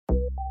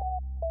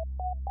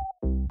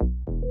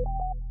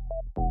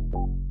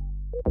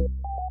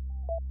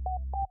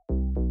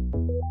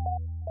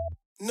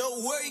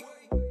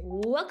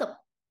Welcome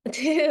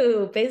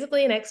to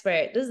Basically an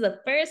Expert. This is the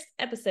first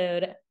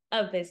episode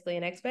of Basically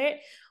an Expert.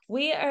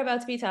 We are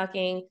about to be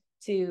talking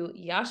to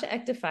Yasha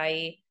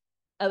Ektefai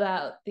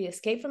about the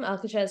Escape from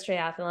Alcatraz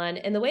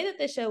Triathlon. And the way that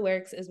this show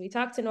works is we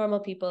talk to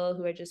normal people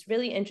who are just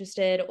really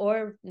interested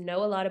or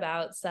know a lot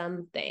about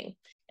something.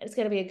 It's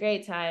going to be a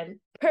great time.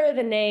 Per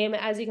the name,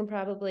 as you can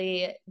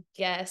probably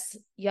guess,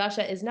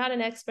 Yasha is not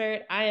an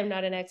expert. I am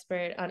not an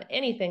expert on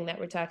anything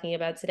that we're talking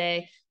about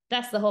today.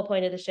 That's the whole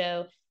point of the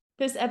show.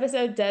 This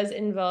episode does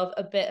involve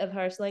a bit of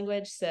harsh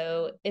language,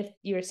 so if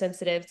you're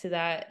sensitive to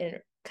that and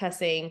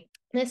cussing,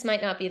 this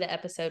might not be the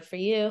episode for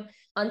you.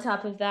 On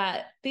top of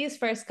that, these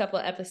first couple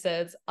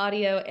episodes,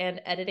 audio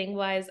and editing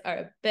wise, are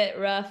a bit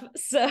rough,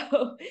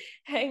 so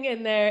hang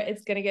in there.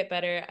 It's going to get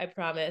better, I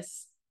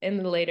promise. In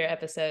the later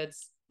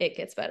episodes, it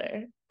gets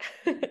better.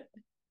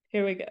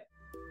 Here we go.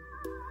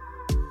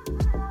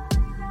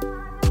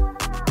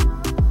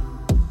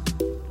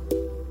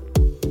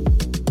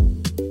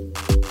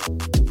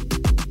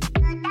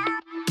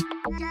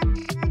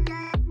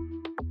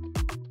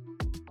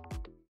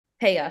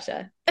 Hey,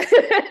 Yasha.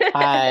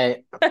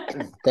 Hi,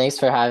 thanks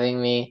for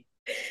having me.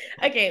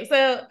 Okay,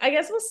 so I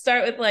guess we'll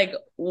start with like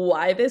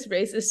why this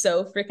race is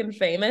so freaking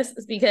famous.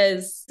 Is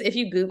because if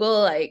you Google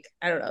like,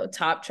 I don't know,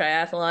 top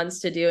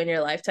triathlons to do in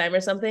your lifetime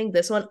or something,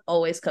 this one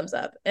always comes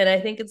up. And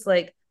I think it's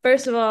like,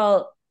 first of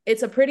all,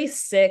 it's a pretty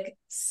sick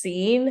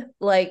scene.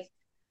 Like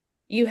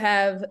you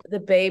have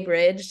the Bay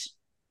Bridge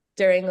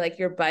during like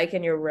your bike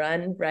and your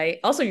run, right?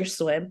 Also your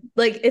swim.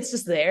 Like it's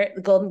just there.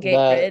 The Golden Gate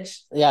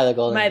Bridge. The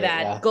Golden My Gate,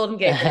 bad. yeah. Golden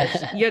Gate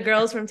Bridge. Your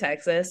girl's from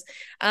Texas.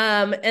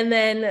 And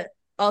then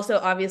also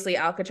obviously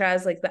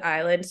Alcatraz, like the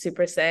island,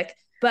 super sick.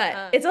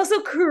 But it's also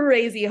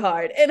crazy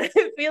hard. And I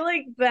feel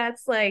like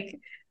that's like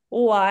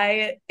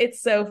why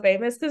it's so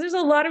famous, because there's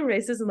a lot of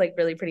races in like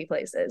really pretty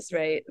places,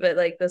 right? But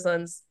like this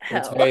one's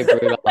It's hell. very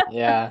brutal,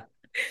 yeah.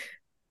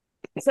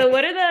 So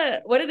what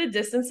are the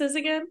distances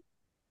again?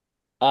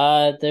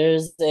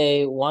 There's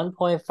a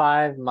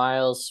 1.5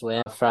 mile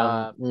swim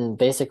from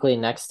basically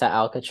next to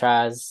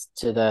Alcatraz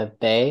to the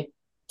bay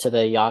to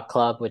the yacht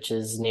club, which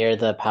is near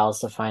the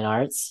Palace of Fine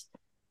Arts.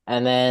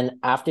 And then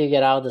after you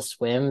get out of the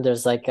swim,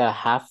 there's like a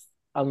half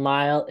a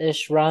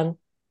mile-ish run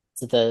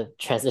to the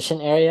transition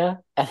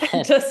area. And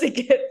then, Just to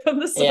get from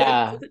the swim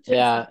yeah, to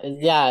the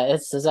yeah.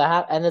 There's a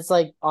half, and it's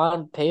like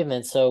on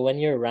pavement. So when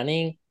you're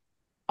running,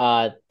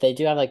 they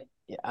do have like,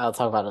 I'll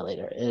talk about it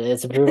later.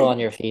 It's brutal on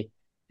your feet.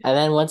 And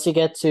then once you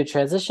get to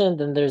transition,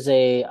 then there's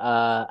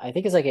I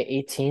think it's like an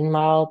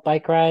 18-mile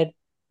bike ride,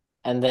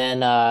 and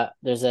then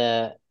there's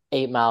a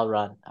 8-mile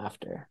run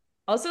after.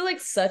 Also, like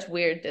such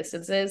weird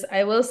distances.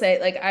 I will say,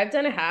 like I've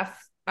done a half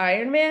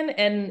Ironman,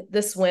 and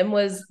the swim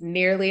was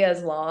nearly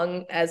as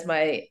long as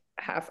my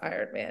half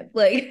Ironman.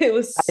 Like it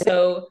was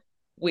so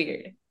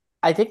weird.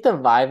 I think the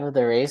vibe of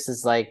the race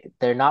is like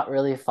they're not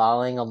really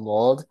following a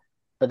mold,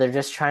 but they're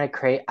just trying to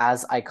create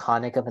as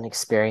iconic of an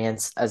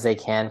experience as they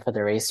can for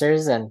the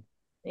racers, and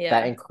that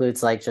Yeah,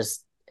 includes like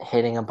just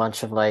hitting a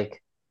bunch of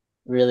like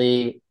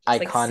really just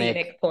like iconic,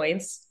 scenic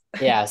points.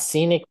 yeah,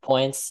 scenic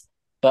points,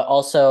 but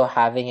also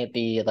having it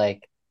be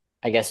like,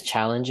 I guess,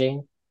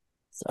 challenging.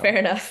 Fair So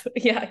enough.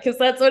 Yeah, because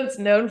that's what it's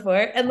known for.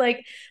 And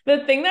like the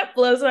thing that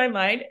blows my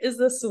mind is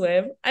the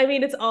swim. I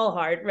mean, it's all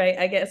hard, right?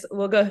 I guess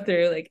we'll go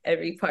through like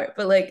every part,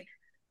 but like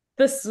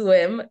the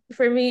swim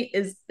for me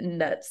is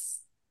nuts.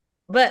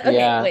 But okay,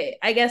 yeah, wait.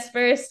 I guess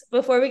first,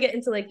 before we get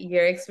into like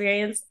your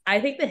experience,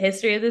 I think the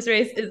history of this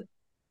race is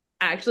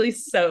actually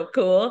so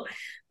cool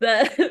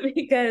that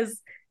because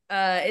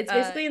it's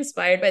basically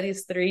inspired by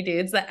these three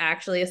dudes that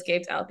actually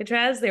escaped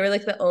Alcatraz. They were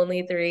like the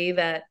only three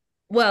that,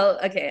 well,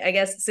 okay, I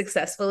guess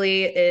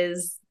successfully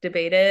is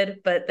debated,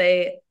 but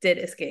they did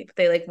escape.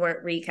 They like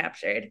weren't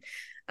recaptured.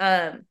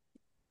 Um,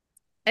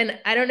 and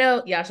I don't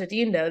know, Yasha, do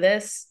you know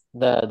this?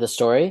 the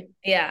story.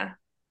 Yeah.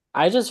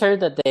 I just heard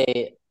that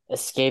they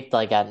escaped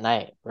like at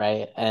night,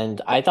 right? And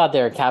I thought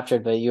they were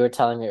captured, but you were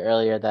telling me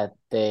earlier that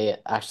they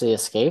actually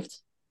escaped.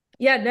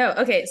 Yeah, no.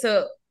 Okay,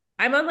 so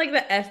I'm on like the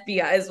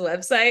FBI's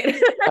website.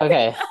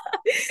 Okay,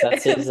 that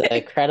And seems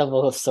a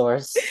credible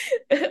source.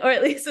 or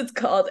at least it's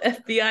called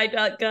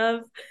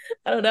FBI.gov.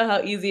 I don't know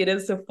how easy it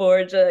is to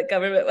forge a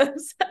government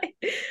website,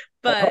 I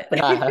but hope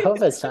not. I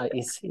hope it's not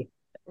easy.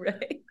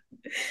 right.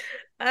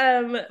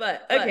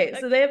 But okay,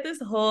 so they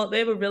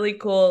have a really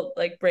cool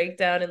like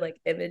breakdown and like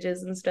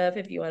images and stuff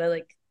if you want to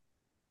like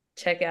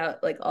check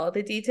out like all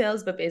the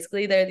details. But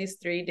basically there are these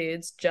three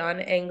dudes, John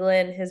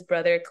Anglin, his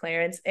brother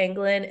Clarence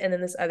Anglin, and then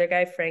this other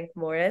guy, Frank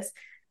Morris,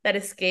 that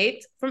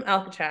escaped from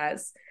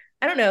Alcatraz.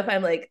 I don't know if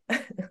I'm like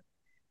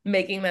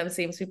making them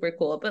seem super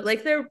cool, but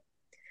like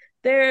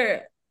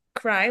their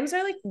crimes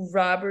are like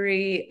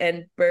robbery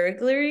and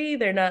burglary.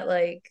 They're not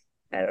like,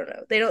 I don't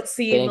know. They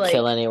didn't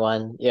kill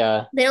anyone.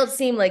 Yeah. They don't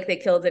seem like they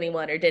killed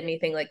anyone or did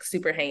anything like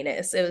super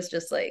heinous. It was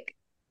just like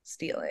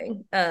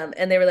stealing.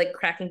 And they were like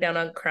cracking down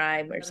on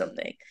crime or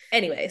something.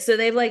 Anyway, so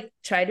they've like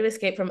tried to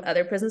escape from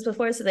other prisons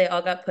before, so they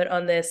all got put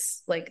on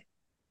this like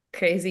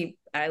crazy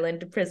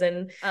island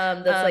prison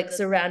that's like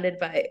surrounded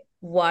by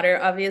water,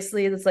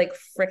 obviously, that's like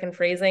freaking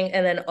freezing,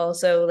 and then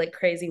also like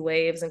crazy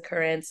waves and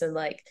currents, and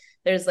like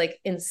there's like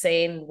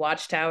insane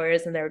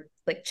watchtowers, and they're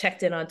like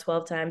checked in on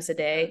 12 times a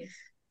day.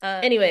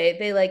 Anyway,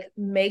 they like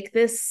make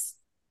this,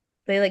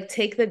 they like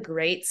take the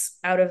grates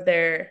out of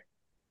their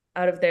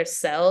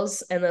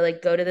cells, and they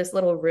like go to this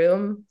little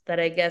room that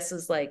I guess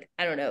is like,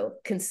 I don't know,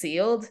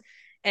 concealed,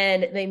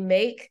 and they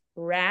make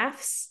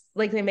rafts.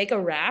 Like they make a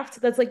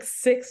raft that's like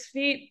 6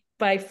 feet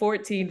by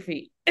 14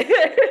 feet.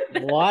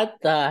 What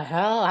the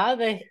hell? How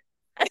they?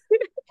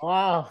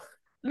 Wow.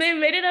 They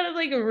made it out of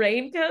like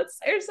raincoats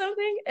or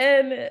something,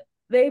 and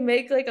they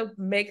make like a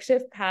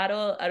makeshift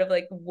paddle out of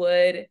like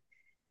wood,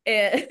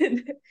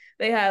 and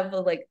they have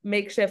like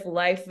makeshift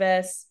life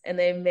vests, and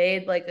they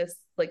made like a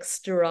like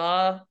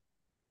straw Wow.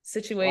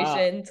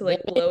 situation to They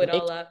like blow it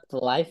make all up.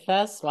 life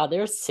vests. Wow, they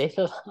were safe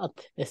about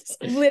this.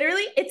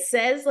 Literally, it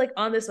says like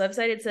on this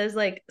website, it says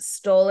like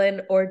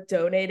stolen or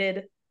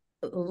donated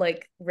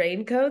like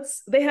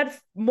raincoats. They had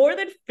more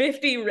than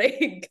 50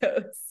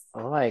 raincoats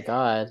Oh my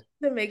God.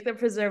 to make the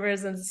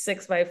preservers in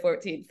 6 by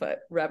 14 foot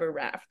rubber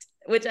raft,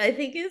 which I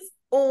think is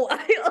wild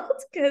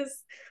because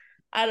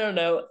I don't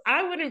know.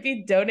 I wouldn't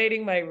be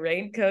donating my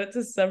raincoat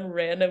to some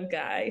random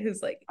guy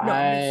who's like, no,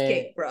 I'm gonna I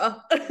skate, bro.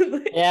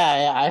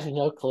 yeah, I have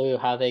no clue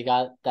how they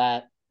got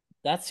that.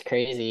 That's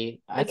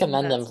crazy. I It's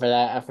commend them nuts. for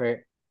that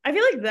effort. I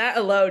feel like that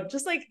alone,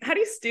 just like how do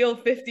you steal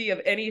 50 of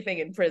anything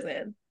in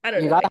prison? I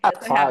don't You know, I gotta have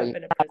guess. I clout. haven't You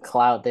been in gotta have prison.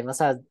 clout. They must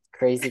have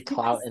crazy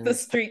clout It's in the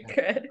this. street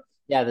cred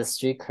Yeah, the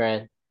street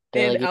cred.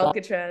 They're in like,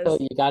 Alcatraz.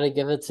 you gotta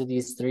give it to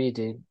these three,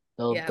 dude.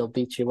 Yeah, They'll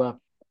beat you up.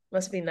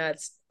 must be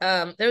nuts.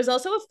 There was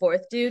also a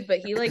fourth dude, but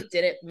he like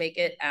didn't make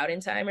it out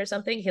in time or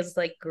something. His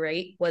like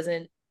grate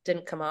wasn't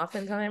didn't come off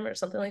in time or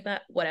something like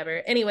that.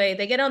 Whatever. Anyway,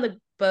 they get on the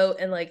boat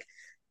and like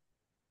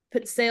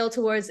put sail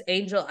towards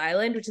Angel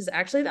Island, which is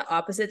actually the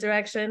opposite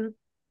direction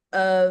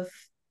of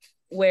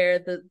where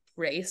the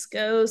race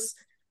goes.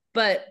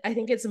 But I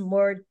think it's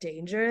more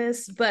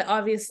dangerous, but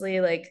obviously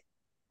like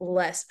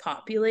less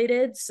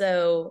populated.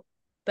 So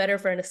better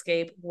for an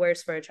escape,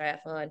 worse for a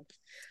triathlon.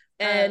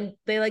 And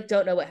they like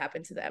don't know what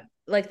happened to them.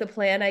 Like the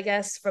plan, I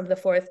guess, from the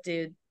fourth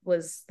dude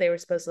was they were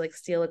supposed to like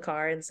steal a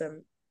car and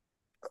some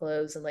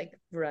clothes and like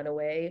run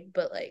away,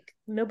 but like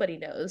nobody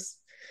knows.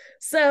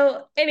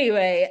 So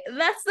anyway,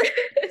 that's the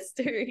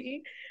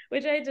history,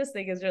 which I just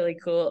think is really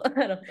cool. I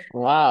don't know.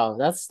 Wow,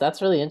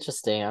 that's really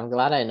interesting. I'm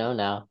glad I know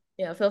now.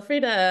 Yeah, feel free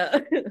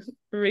to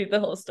read the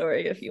whole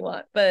story if you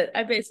want, but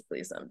I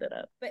basically summed it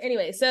up. But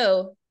anyway,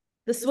 so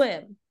the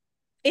swim,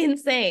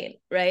 insane,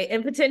 right?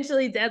 And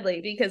potentially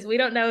deadly because we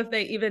don't know if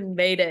they even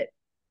made it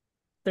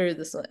through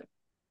the swim.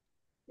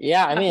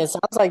 Yeah, I mean, it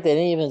sounds like they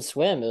didn't even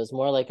swim. It was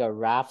more like a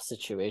raft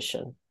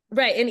situation.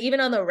 Right. And even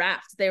on the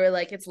raft, they were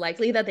like, it's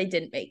likely that they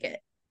didn't make it.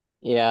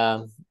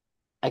 Yeah,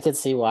 I could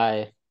see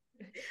why.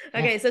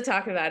 Okay, so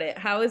talk about it.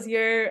 How was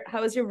your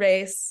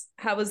race?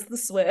 How was the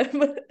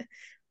swim?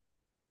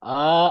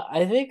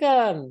 I think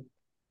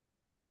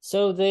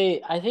so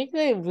I think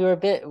we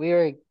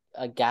were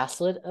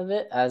gaslit of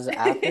it as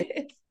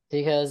athletes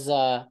because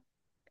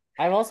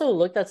I've also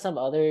looked at some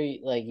other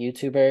like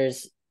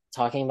YouTubers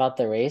talking about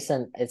the race,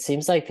 and it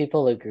seems like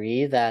people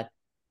agree that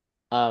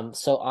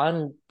so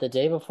on the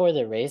day before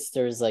the race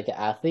there was like an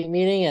athlete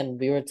meeting, and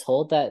we were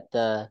told that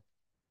the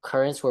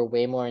currents were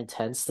way more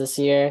intense this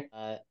year.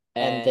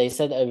 And they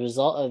said a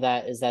result of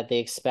that is that they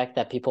expect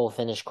that people will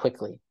finish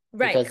quickly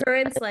Right. because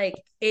Currents like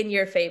in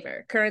your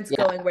favor. Currents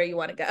yeah, going where you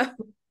want to go.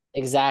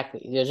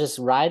 exactly. You just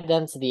ride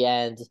them to the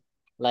end.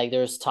 Like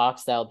there's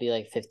talks that'll be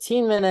like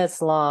 15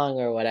 minutes long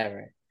or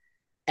whatever.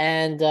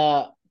 And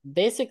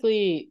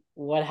basically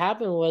what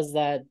happened was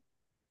that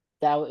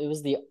it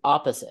was the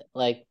opposite.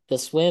 Like the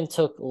swim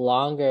took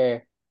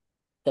longer,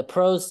 the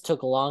pros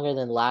took longer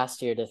than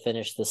last year to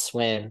finish the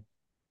swim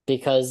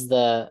because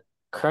the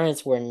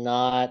currents were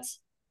intense,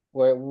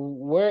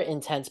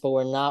 but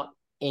were not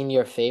in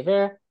your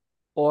favor,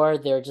 or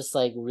they're just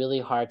like really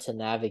hard to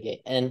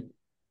navigate. And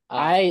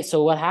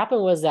so what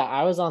happened was that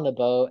I was on the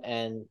boat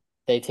and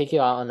they take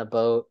you out on the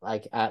boat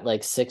like at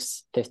like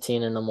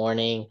 6:15 in the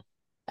morning.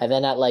 And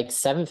then at like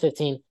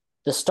 7:15,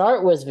 the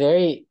start was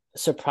very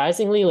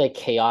surprisingly like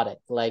chaotic.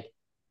 Like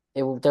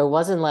there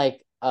wasn't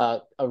like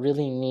a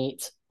really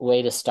neat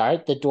way to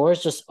start. The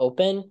doors just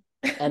open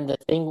and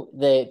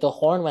the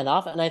horn went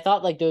off, and I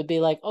thought like they would be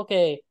like,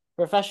 okay,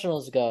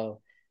 professionals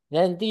go,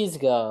 then these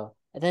go,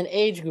 and then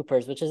age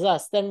groupers, which is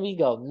us, then we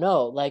go.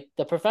 No, like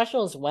the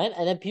professionals went,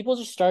 and then people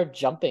just started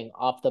jumping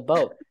off the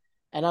boat,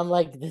 and I'm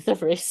like, did the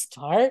race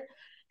start?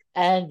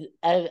 And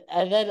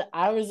then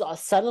I was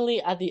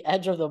suddenly at the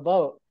edge of the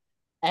boat,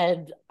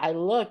 and I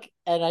look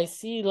and I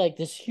see like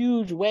this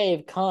huge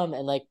wave come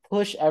and like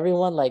push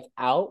everyone like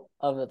out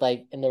of it,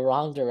 like in the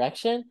wrong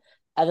direction.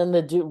 And then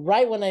the dude,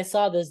 right when I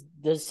saw this,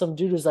 there's some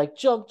dude who's like,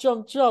 jump,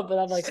 jump, jump. And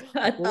I'm like,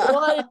 Shut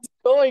what up. is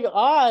going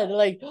on?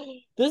 Like,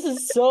 this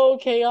is so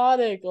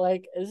chaotic.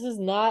 Like, this is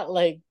not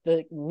like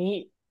the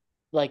neat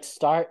like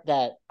start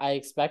that I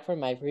expect from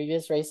my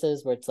previous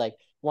races where it's like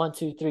 1,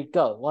 2, 3,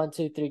 go, 1,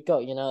 2, 3, go.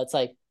 You know, it's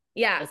like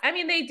Yeah, It's, I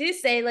mean they do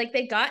say like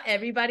they got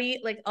everybody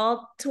like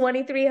all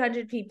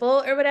 2,300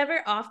 people or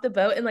whatever off the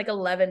boat in like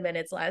 11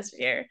 minutes last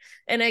year.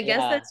 And I guess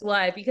yeah, that's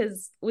why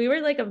because we were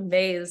like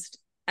amazed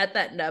at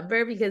that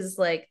number because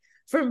like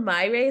for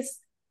my race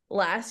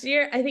last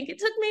year, I think it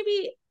took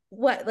maybe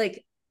what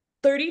like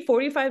 30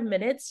 45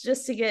 minutes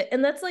just to get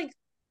and that's like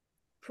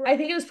I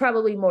think it was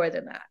probably more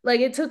than that. Like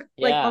it took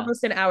like yeah.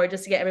 almost an hour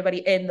just to get everybody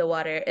in the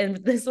water and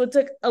this one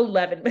took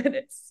 11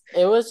 minutes.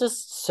 It was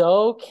just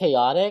so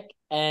chaotic,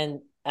 and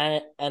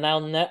I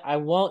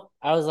won't.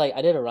 I was like,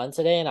 I did a run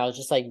today, and I was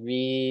just like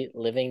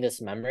reliving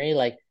this memory.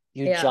 Like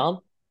you Yeah.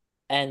 jump,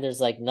 and there's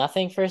like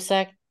nothing for a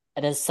sec,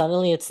 and then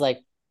suddenly it's like,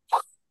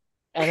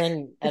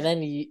 and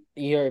then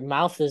your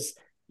mouth is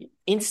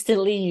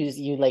instantly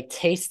you like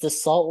taste the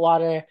salt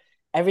water.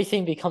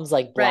 Everything becomes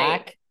like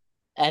Right. black,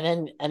 and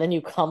then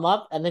you come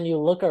up, and then you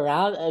look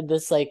around, and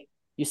this like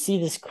you see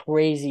this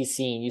crazy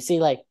scene. You see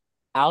like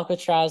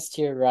Alcatraz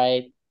to your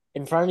right.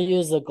 In front of you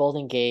is the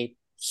Golden Gate.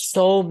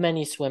 So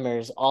many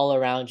swimmers all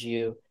around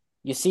you.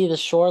 You see the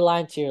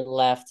shoreline to your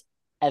left,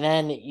 and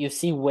then you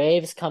see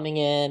waves coming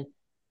in,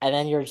 and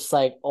then you're just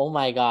like, oh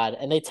my God.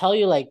 And they tell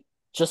you like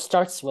just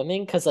start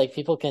swimming because like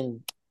people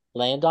can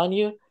land on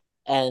you,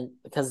 and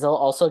because they'll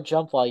also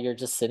jump while you're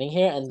just sitting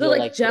here, and So you'll like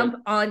like they jump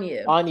on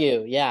you on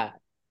you. Yeah.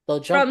 They'll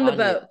jump from the on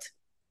you. boat.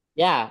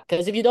 Yeah,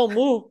 because if you don't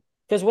move,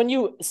 because when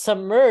you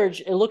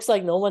submerge, it looks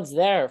like no one's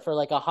there for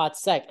like a hot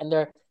sec, and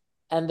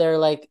they're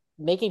like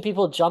making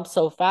people jump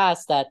so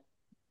fast that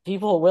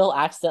people will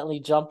accidentally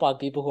jump on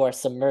people who are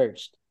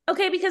submerged.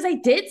 Okay, because I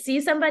did see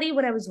somebody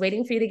when I was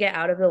waiting for you to get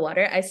out of the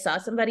water. I saw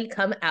somebody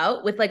come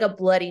out with like a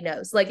bloody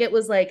nose. Like it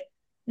was like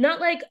not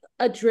like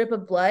a drip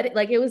of blood,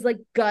 like it was like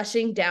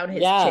gushing down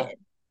his chin. Yeah.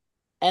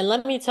 And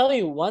let me tell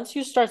you, once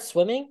you start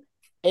swimming,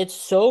 it's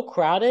so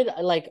crowded.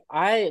 Like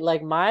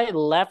my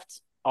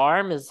left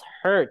arm is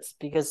hurts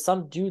because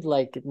some dude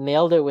like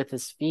nailed it with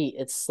his feet.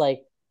 It's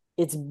like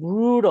it's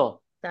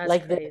brutal. That's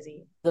Like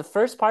crazy. the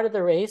first part of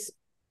the race,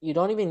 you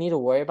don't even need to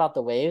worry about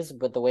the waves,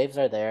 but the waves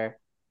are there.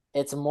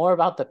 It's more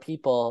about the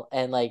people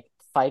and like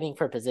fighting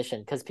for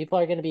position because people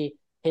are going to be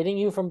hitting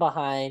you from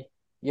behind.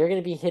 You're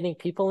going to be hitting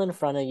people in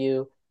front of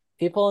you,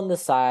 people on the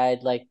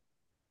side. Like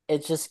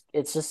it's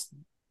just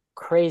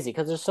crazy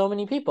because there's so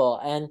many people,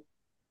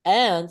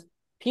 and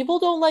people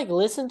don't like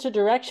listen to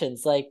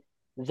directions. Like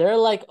they're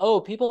like, oh,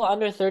 people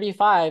under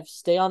 35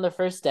 stay on the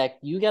first deck,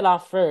 you get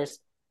off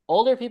first,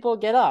 older people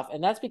get off.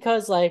 And that's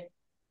because like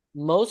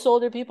most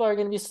older people are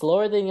going to be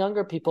slower than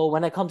younger people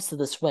when it comes to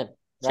the swim,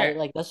 Sure. right?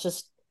 Like that's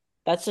just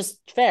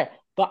fair.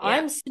 But Yeah.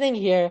 I'm sitting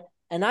here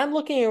and I'm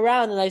looking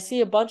around and I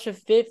see a bunch of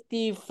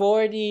 50,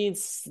 40,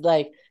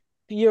 like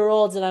year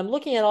olds, and I'm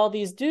looking at all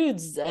these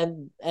dudes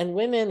and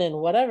women and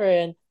whatever,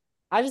 and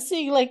I'm just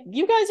seeing like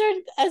you guys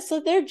are, and so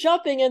they're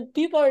jumping and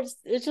people are,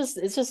 it's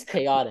just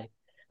chaotic.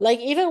 Like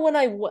even when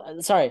I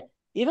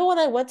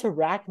went to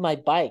rack my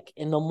bike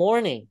in the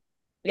morning,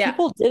 Yeah.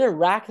 people didn't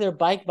rack their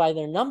bike by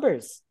their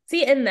numbers.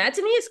 See, and that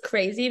to me is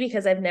crazy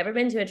because I've never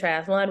been to a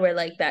triathlon where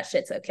like that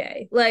shit's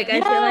okay. Like I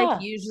feel like Yeah,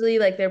 usually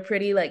like they're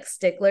pretty like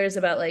sticklers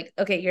about like,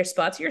 okay, your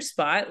spot's your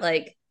spot.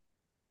 Like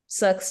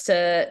sucks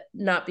to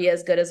not be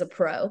as good as a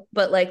pro,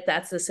 but like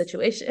that's the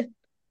situation.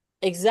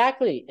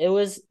 exactly. It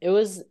was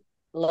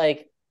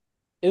like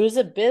it was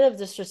a bit of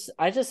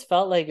I just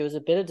felt like it was a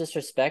bit of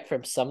disrespect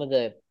from some of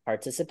the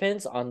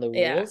participants on the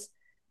Yeah. rules.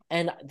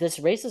 And this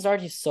race is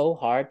already so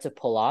hard to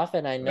pull off.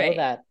 And I know Right.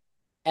 that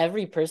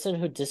every person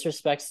who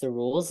disrespects the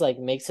rules like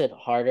makes it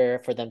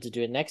harder for them to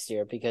do it next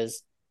year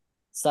because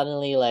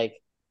suddenly like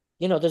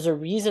there's a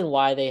reason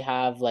why they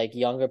have like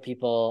younger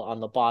people on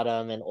the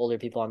bottom and older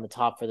people on the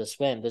top for the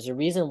swim. There's a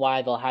reason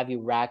why they'll have you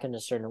rack in a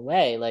certain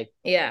way. Like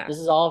Yeah. this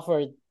is all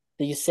for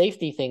these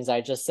safety things I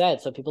just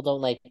said, so people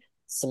don't like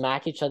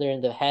smack each other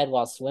in the head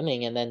while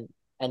swimming and then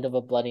end up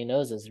with bloody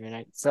noses,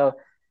 right? So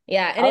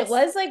Yeah, and I it was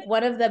was like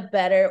one of the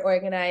better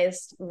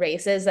organized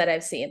races that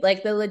I've seen.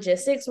 Like the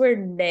logistics were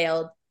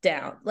nailed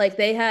down. Like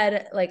they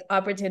had like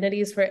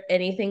opportunities for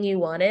anything you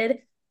wanted,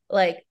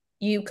 like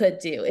you could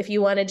do. If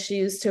you wanted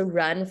shoes to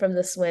run from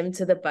the swim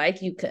to the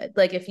bike, you could.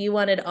 Like if you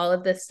wanted all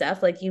of this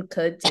stuff, like you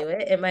could do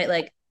it. It might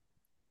like,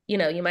 you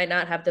might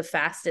not have the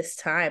fastest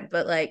time,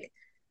 but like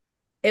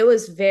it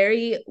was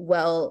very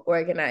well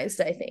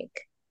organized, I think.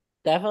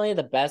 definitely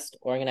the best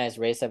organized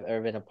race I've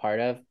ever been a part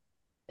of.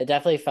 It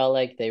definitely felt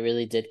like they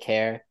really did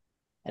care.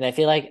 And I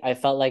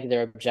felt like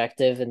their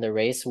objective in the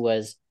race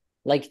was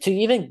like to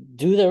even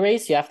do the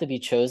race, you have to be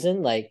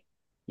chosen. Like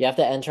you have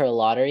to enter a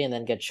lottery and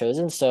then get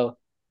chosen. So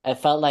I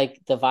felt like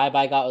the vibe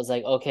I got was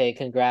like, okay,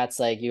 congrats,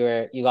 like you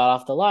got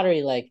off the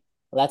lottery. Like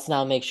let's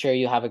now make sure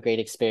you have a great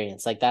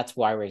experience. Like that's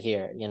why we're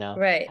here.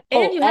 Right.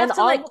 And Oh, you and have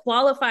to like on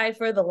qualify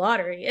for the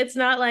lottery. It's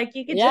not like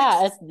you could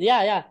yeah, just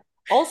yeah.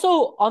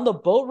 Also, on the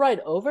boat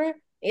ride over,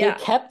 they yeah.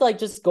 kept like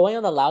just going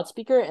on the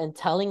loudspeaker and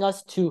telling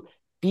us to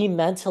be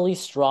mentally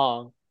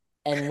strong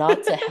and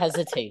not to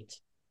hesitate.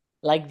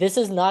 Like this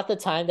is not the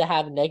time to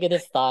have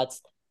negative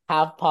thoughts,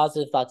 have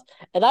positive thoughts.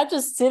 And I'm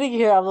just sitting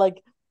here, I'm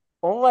like,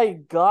 oh my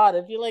God,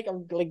 I feel like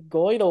I'm like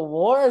going to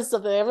war or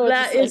something. Everyone's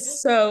just That like,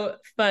 is so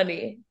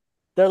funny.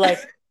 They're like,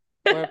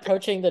 we're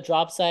approaching the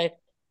drop site.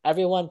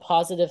 Everyone,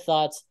 positive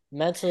thoughts,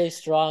 mentally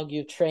strong.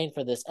 You've trained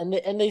for this, and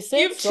they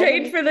say it You've so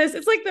trained many. for this.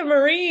 It's like the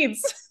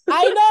Marines.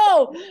 I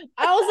know.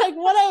 I was like,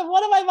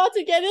 what am I about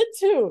to get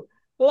into?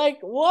 Like,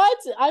 what?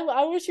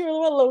 I wish you were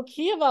more low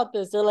key about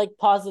this. They're like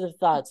positive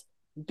thoughts.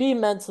 Be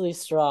mentally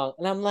strong.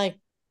 And I'm like,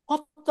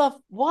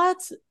 what?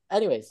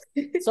 Anyways,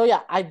 so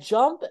yeah, I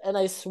jump and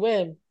I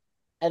swim,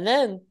 and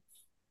then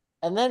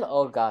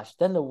oh gosh,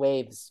 then the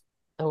waves.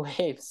 The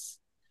waves.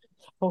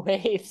 The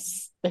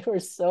waves. They were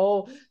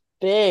so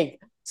big.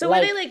 So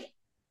were they Like like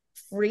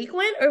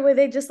frequent or were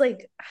they just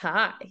like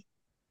high?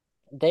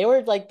 they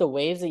were like the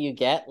waves that you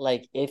get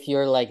like if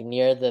you're like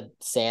near the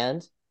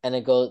sand and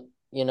it goes,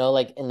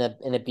 like in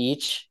a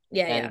beach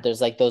Yeah, and yeah.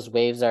 there's like those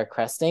waves are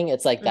cresting,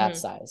 it's like that Hmm.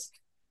 size.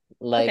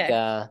 Like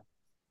Okay.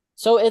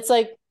 so it's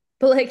like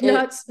But like it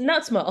not small.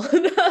 Not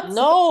small.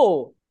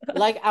 no,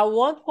 like at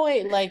one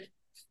point, like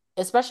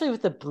especially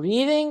with the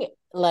breathing,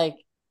 like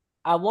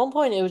at one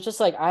point it was just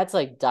like I had to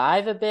like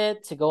dive a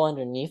bit to go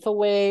underneath a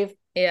wave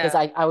because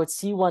Yeah. I would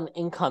see one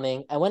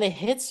incoming, and when it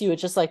hits you, it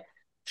just like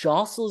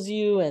jostles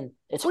you and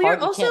it's Well, you're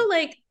hard. You also can't.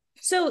 like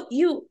so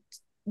you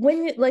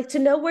when you like to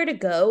know where to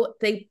go,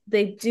 they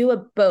do a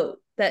boat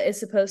that is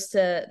supposed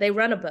to they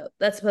run a boat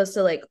that's supposed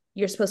to like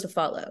you're supposed to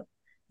follow,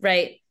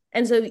 right?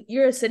 And so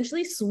you're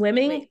essentially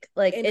swimming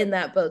like in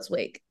that boat's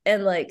wake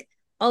and like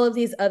all of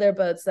these other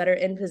boats that are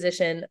in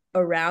position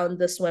around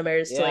the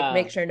swimmers to like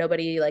make Yeah. sure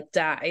nobody like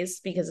dies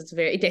because it's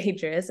very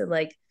dangerous and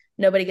like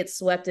nobody gets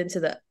swept into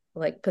the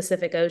like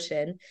Pacific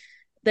Ocean.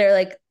 They're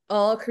like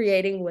all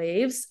creating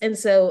waves. And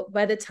so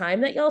by the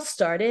time that y'all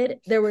started,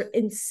 there were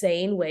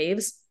insane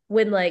waves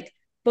when like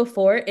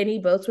before any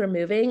boats were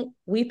moving,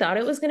 we thought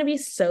it was going to be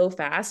so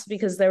fast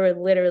because there were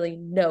literally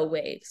no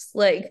waves.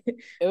 Like,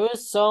 It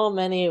was so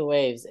many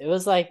waves. It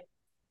was like,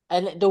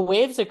 and the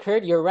waves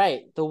occurred, you're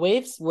right. The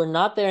waves were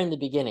not there in the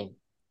beginning.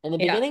 In the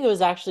yeah, beginning, it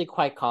was actually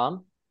quite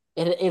calm.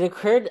 It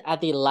occurred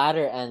at the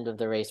latter end of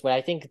the race where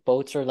I think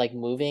boats were like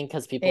moving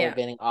because people were yeah.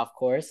 getting off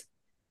course.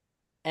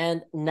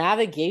 And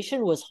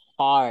navigation was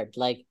hard.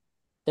 Like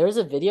there's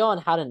a video on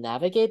how to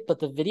navigate, but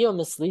the video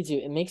misleads you.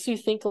 It makes you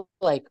think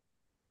like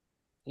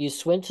you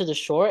swim to the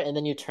shore and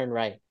then you turn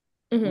right.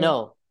 Mm-hmm.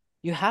 No,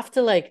 you have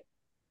to like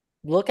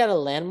look at a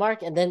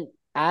landmark and then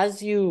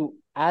as you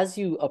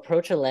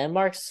approach a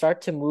landmark,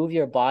 start to move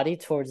your body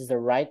towards the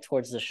right,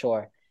 towards the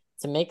shore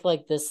to make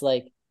like this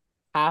like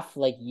half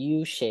like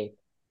U shape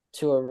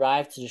to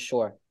arrive to the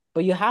shore.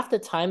 But you have to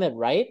time it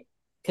right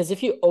because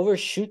if you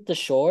overshoot the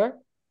shore,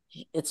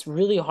 it's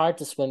really hard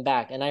to swim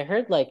back. And I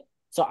heard like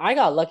so I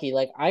got lucky.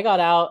 Like I got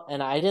out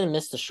and I didn't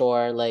miss the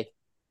shore. Like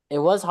it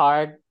was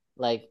hard.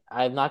 Like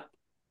I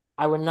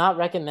would not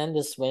recommend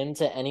this swim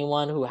to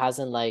anyone who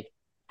hasn't like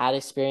had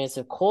experience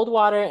of cold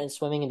water and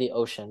swimming in the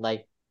ocean.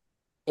 Like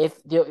if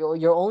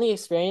your only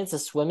experience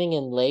is swimming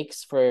in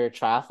lakes for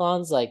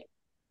triathlons, like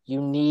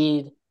you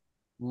need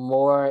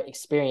more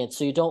experience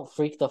so you don't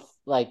freak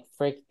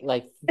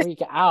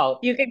out.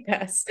 You can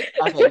pass.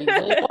 Okay, you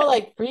don't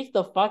like freak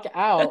the fuck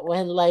out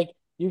when like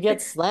you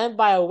get slammed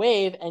by a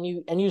wave and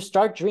you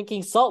start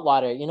drinking salt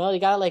water. You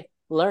gotta like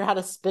learn how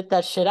to spit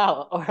that shit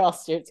out or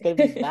else it's gonna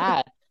be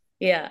bad.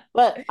 Yeah.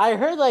 But I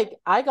heard like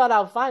I got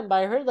out fine, but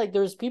I heard like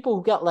there's people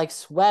who got like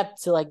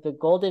swept to like the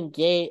Golden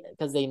Gate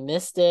because they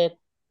missed it,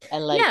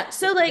 and like Yeah. it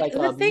So was like like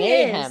the a thing is,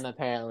 mayhem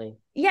apparently.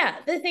 yeah,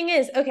 the thing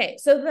is, okay,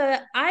 so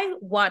the I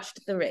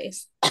watched the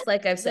race,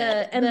 like I've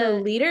said, and the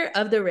leader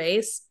of the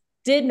race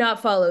did not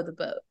follow the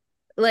boat.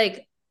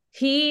 Like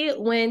he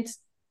went,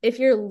 if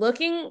you're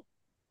looking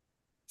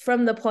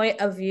from the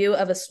point of view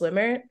of a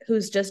swimmer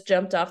who's just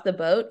jumped off the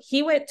boat,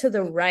 he went to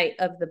the right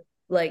of the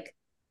like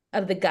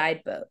of the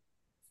guide boat.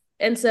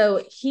 And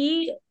so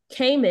he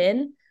came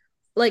in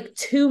like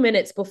 2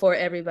 minutes before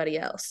everybody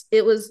else.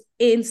 It was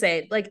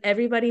insane. Like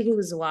everybody who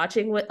was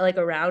watching like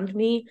around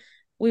me,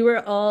 we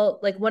were all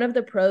like one of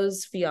the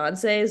pros'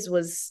 fiancés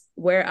was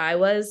where I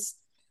was.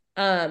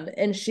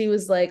 And she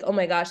was like, oh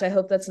my gosh, I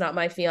hope that's not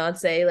my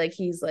fiance. Like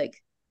he's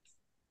like,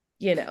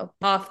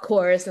 off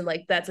course and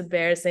like that's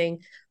embarrassing.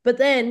 But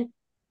then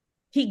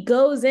he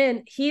goes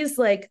in, he's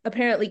like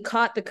apparently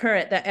caught the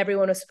current that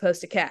everyone was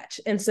supposed to catch.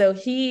 And so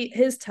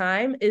his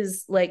time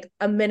is like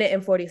a minute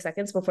and 40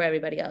 seconds before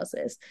everybody else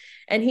is.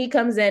 And he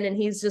comes in and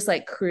he's just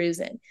like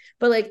cruising.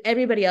 But like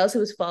everybody else who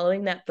was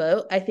following that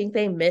boat, I think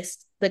they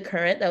missed the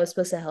current that was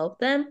supposed to help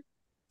them.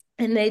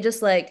 And they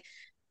just like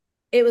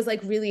it was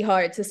like really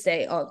hard to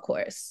stay on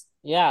course.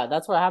 Yeah,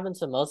 that's what happened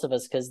to most of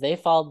us because they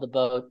followed the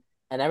boat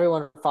and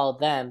everyone followed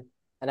them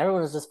and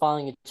everyone was just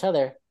following each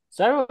other.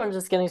 So everyone was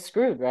just getting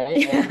screwed, right?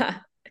 And Yeah.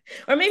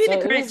 Or maybe so the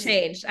it current was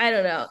changed. I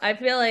don't know. I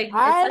feel like it's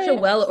such a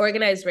I well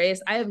organized race.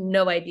 I have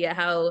no idea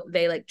how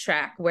they like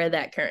track where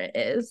that current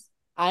is.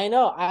 I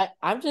know.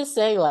 I'm just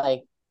saying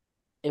like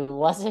it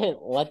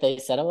wasn't what they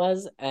said it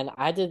was. And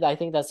I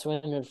think that's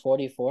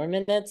 244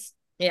 minutes,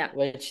 Yeah.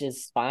 which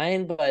is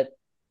fine, but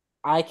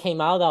I came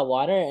out of that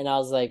water and I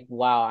was like,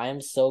 wow, I am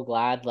so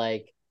glad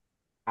like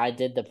I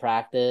did the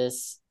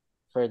practice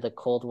for the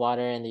cold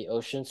water and the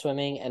ocean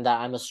swimming and that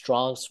I'm a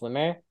strong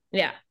swimmer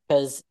Yeah.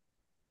 because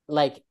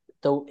like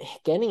the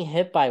getting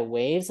hit by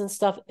waves and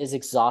stuff is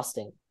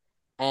exhausting.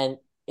 And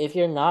if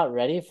you're not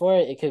ready for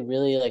it, it could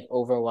really like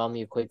overwhelm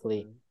you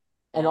quickly.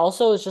 And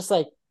also it's just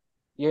like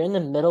you're in the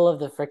middle of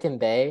the freaking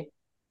bay.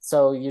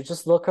 So you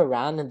just look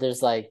around and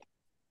there's like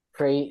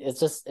great it's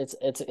just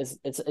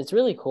it's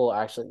really cool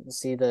actually to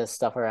see the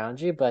stuff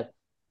around you, but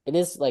it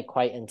is like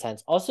quite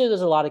intense. Also,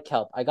 there's a lot of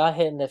kelp. I got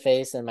hit in the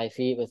face and my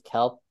feet with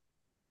kelp,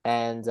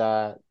 and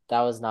that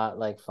was not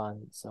like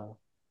fun. So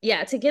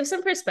Yeah, to give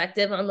some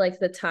perspective on like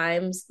the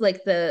times,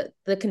 like the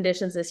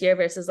conditions this year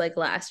versus like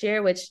last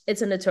year, which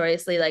it's a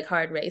notoriously like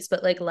hard race,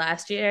 but like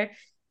last year,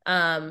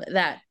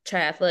 that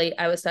triathlete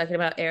I was talking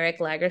about, Eric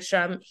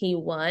Lagerstrom, he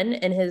won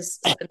and his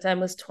swim time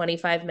was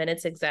 25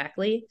 minutes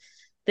exactly.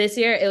 This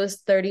year it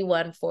was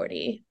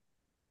 31:40.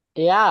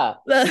 yeah,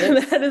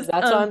 That is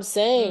that's what a I'm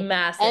saying.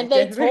 massive And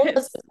they told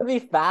us difference. to be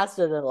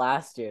faster than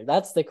last year.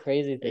 That's the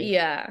crazy thing.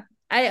 Yeah.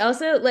 I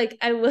also like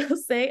I will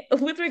say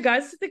with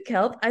regards to the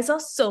kelp, I saw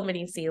so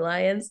many sea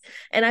lions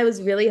and I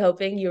was really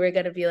hoping you were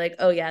gonna be like,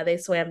 oh yeah, they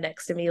swam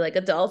next to me like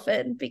a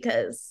dolphin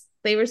because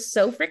they were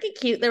so freaking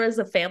cute. There was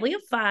a family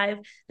of five.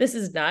 This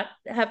does not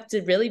have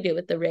to really do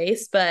with the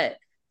race, but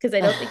because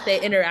I don't think they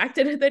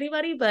interacted with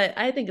anybody, but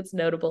I think it's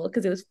notable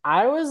because it was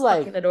I was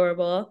fucking like,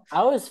 adorable.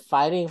 I was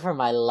fighting for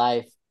my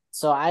life.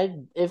 So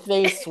if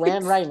they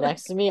swam right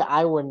next to me,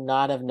 I would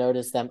not have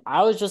noticed them.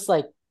 I was just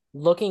like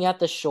looking at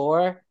the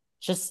shore,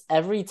 just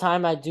every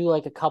time I do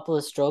like a couple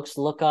of strokes,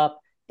 look up,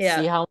 see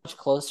Yeah. how much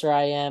closer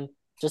I am,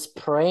 just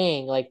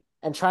praying, like,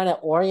 and trying to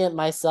orient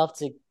myself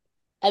to.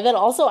 And then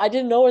also, I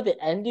didn't know where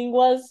the ending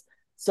was.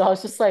 So I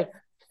was just like,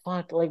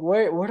 fuck, like,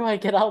 where do I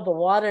get out of the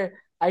water?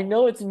 I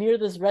know it's near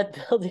this red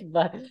building,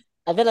 but.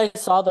 And then I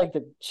saw like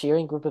the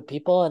cheering group of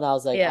people, and I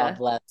was like, "Oh, Yeah.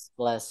 bless,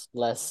 bless,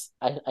 bless!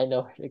 I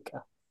know where to go."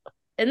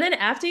 And then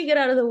after you get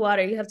out of the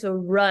water, you have to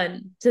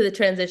run to the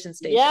transition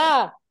station.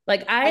 Yeah,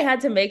 Like I I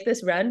had to make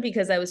this run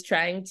because I was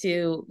trying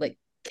to like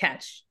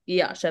catch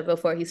Yasha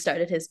before he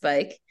started his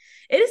bike.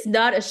 It is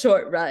not a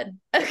short run.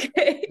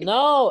 Okay.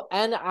 no,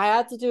 and I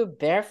had to do it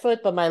barefoot,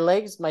 but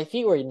my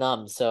feet were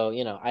numb, so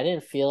I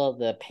didn't feel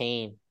the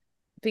pain.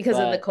 Because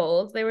of the But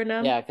cold, they were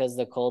numb. yeah, because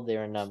the cold, they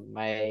were numb.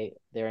 They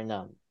were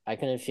numb. I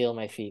couldn't feel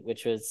my feet,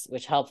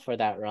 which helped for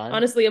that run.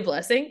 Honestly, a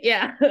blessing.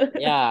 Yeah.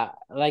 Yeah,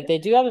 like they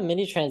do have a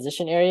mini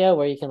transition area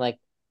where you can like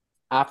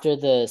after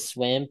the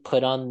swim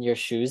put on your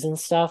shoes and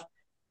stuff.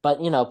 But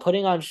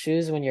putting on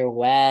shoes when you're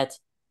wet,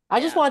 I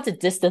just Yeah. wanted to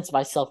distance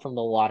myself from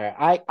the water.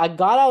 I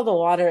got out of the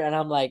water and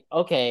I'm like,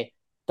 okay,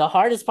 the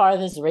hardest part of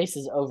this race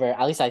is over.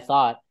 At least I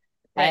thought.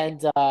 Right.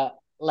 And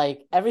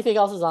like everything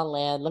else is on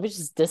land. Let me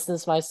just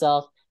distance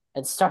myself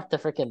and start the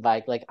freaking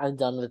bike. Like I'm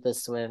done with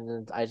this swim.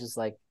 And I just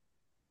like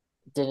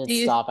didn't Do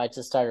you stop. I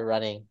just started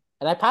running.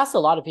 And I passed a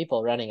lot of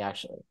people running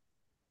actually.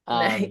 Um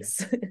nice.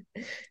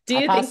 Do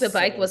I you think the passed so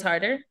bike many. was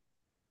harder?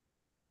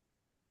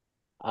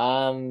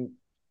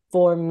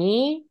 For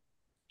me,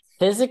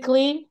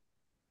 physically,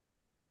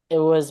 it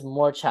was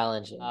more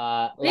challenging.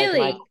 Like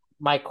Really?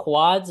 my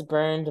quads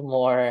burned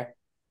more.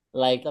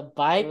 Like the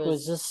bike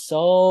was just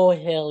so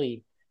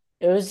hilly.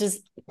 It was just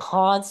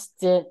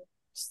constant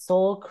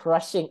soul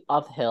crushing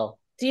uphill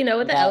Do you know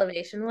what the that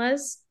elevation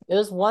was? it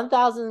was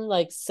 1,000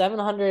 like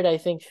 700 I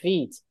think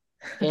feet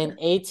in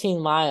 18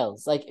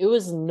 miles. Like it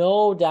was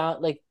no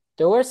down like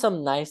there were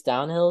some nice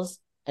downhills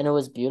and it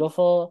was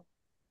beautiful,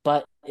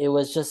 but it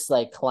was just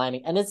like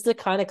climbing. And it's the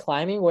kind of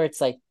climbing where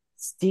it's like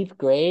steep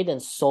grade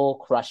and soul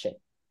crushing.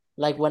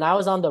 Like when I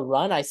was on the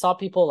run, I saw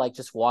people like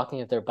just walking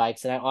with their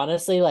bikes and I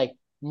honestly like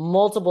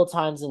multiple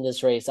times in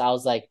this race I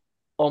was like,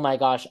 "Oh my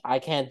gosh, I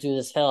can't do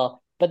this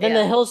hill." But then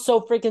the Yeah. hill's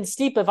so freaking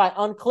steep if I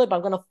unclip,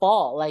 I'm gonna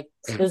fall. Like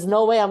there's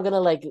no way I'm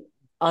gonna like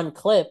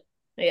unclip.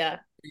 Yeah.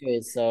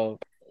 Anyways, so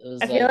it I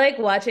was feel like like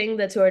watching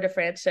the Tour de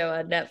France show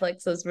on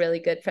Netflix was really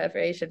good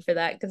preparation for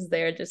that because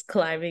they're just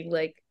climbing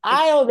like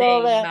I don't know,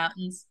 insane man.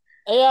 mountains.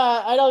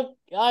 Yeah, I don't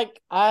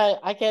like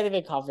I can't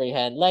even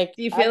comprehend. Like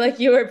Do you feel like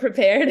you were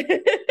prepared?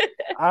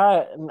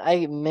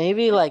 I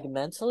maybe like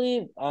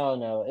mentally, I don't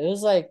know. It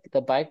was like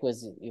the bike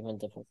was even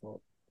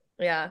difficult.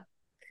 Yeah.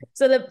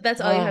 So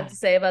that's all you have to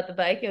say about the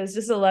bike. It was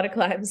just a lot of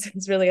climbs.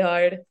 It's really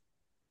hard.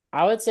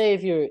 I would say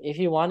if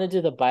you want to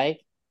do the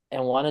bike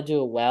and want to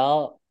do it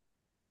well,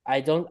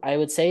 I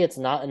would say it's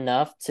not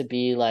enough to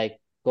be like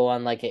go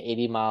on like an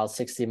 80-mile,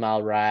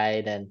 60-mile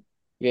ride and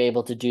you're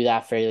able to do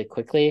that fairly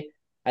quickly.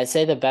 I'd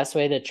say the best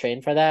way to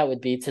train for that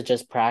would be to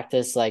just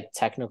practice like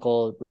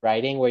technical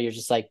riding where you're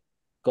just like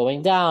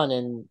going down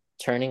and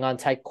turning on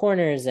tight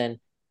corners and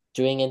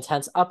doing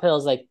intense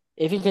uphills. Like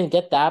if you can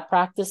get that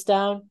practice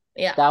down,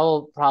 Yeah. that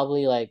will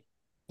probably like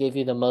give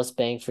you the most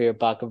bang for your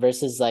buck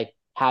versus like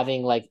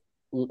having like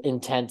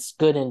intense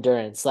good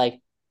endurance. Like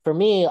for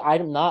me,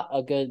 I'm not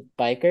a good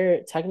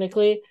biker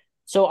technically.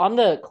 So on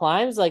the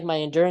climbs, like my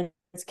endurance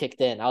kicked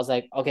in. I was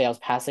like, okay, I was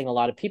passing a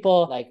lot of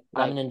people. Like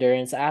I'm an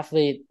endurance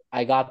athlete.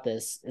 I got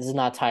this. This is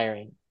not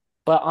tiring.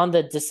 But on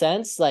the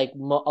descents, like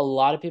a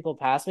lot of people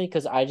passed me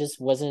because I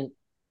just wasn't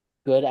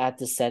good at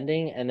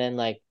descending and then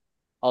like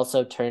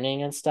also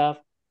turning and stuff.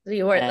 So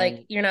you weren't like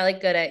And you're not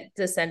like good at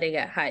descending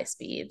at high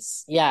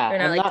speeds. yeah, You're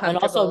not and like not and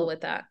comfortable also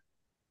with that.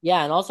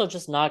 yeah, and also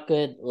just not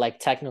good like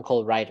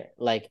technical rider.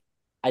 Like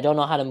I don't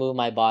know how to move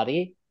my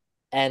body,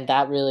 and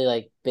that really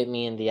like bit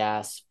me in the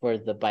ass for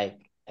the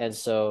bike. And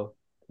so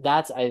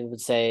that's I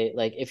would say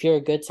like if you're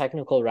a good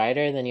technical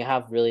rider, then you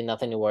have really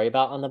nothing to worry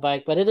about on the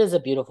bike. But it is a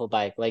beautiful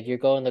bike. Like you're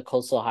going the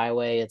coastal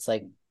highway, it's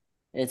like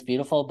it's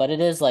beautiful, but it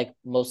is like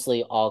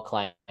mostly all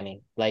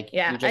climbing. Like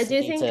Yeah, you just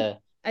need to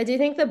I do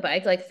think the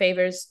bike like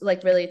favors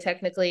like really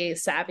technically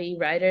savvy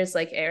riders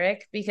like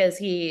Eric because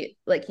he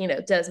like,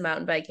 does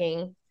mountain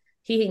biking.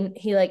 He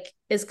like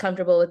is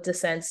comfortable with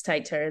descents,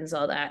 tight turns,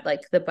 all that.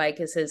 Like the bike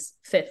is his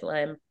fifth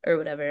limb or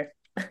whatever.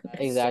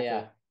 so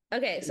yeah.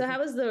 Okay, so how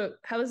was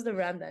the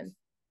run then?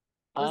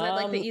 Was that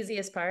like the Um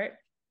easiest part?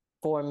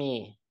 For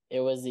me, it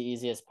was the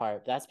easiest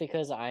part. That's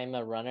because I'm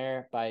a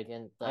runner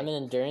I'm an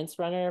endurance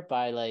runner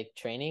by like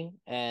training,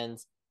 and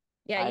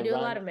Yeah, you I do a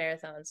lot run of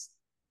marathons.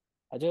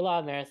 I do a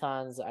lot of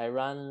marathons. I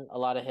run a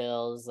lot of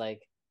hills.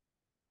 Like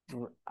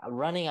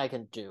running, I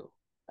can do,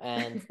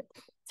 and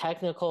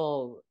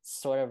technical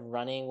sort of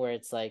running where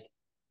it's like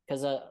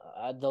because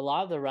the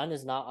lot of the run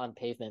is not on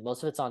pavement.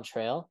 Most of it's on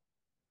trail,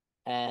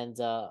 and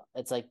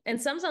it's like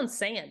And some's on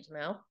sand,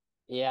 no?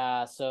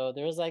 yeah. So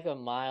there was like a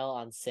mile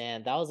on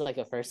sand. That was like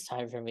a first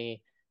time for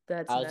me.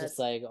 That's I was just nuts.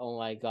 like, oh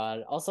my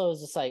God. Also, it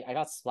was just like I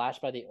got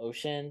splashed by the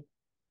ocean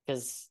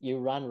because you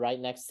run right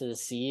next to the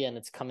sea and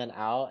it's coming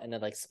out and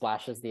it like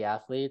splashes the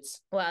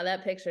athletes. Wow,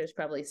 that picture is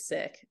probably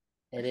sick.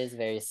 It is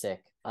very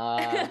sick.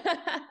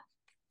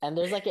 And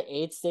there's like an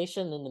aid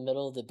station in the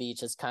middle of the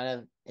beach. It's kind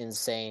of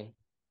insane.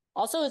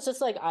 Also, it's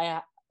just like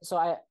so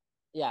I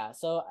yeah,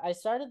 so I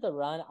started the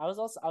run. I was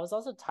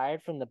also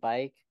tired from the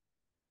bike,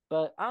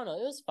 but I don't know,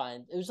 it was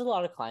fine. It was a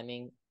lot of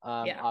climbing.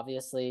 Yeah.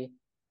 Obviously.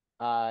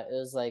 It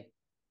was like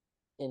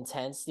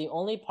intense. The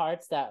only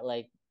parts that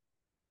like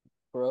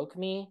broke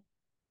me,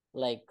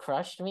 like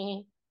crushed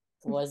me,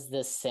 was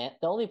the sand.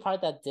 The only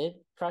part that did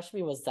crush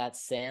me was that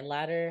sand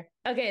ladder.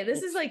 Okay,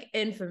 this is Which like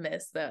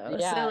infamous though. So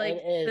yeah, it like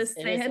the is.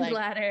 It is sand like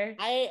ladder,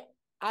 I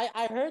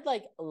I heard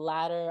like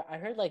ladder, I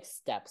heard like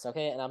steps,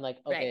 okay? And I'm like,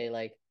 right? okay,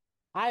 like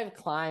I've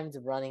climbed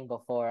running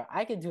before.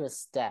 I can do a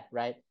step,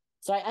 right?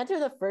 So I enter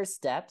the first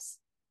steps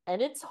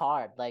and it's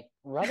hard. Like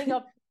running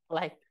up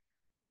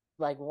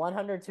like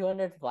 100,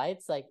 200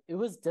 flights, like it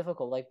was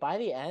difficult. Like by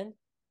the end,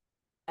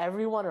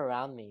 everyone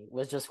around me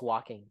was just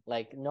walking.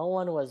 Like no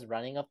one was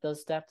running up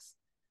those steps.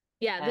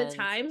 Yeah, the And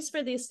times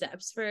for these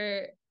steps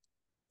for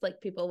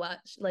like people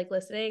watch like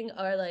listening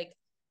are like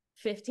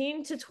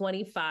 15 to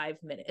 25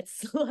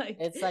 minutes. Like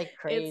it's like it's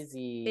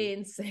crazy.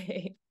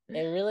 insane.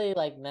 It really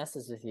like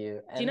messes with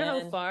you. Do you And know how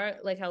then far,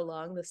 like how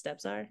long the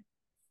steps are?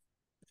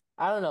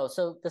 I don't know.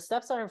 So the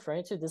steps I'm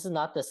referring to, this is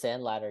not the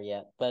sand ladder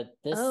yet, but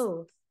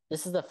Oh,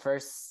 this is the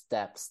first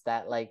steps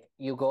that like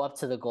you go up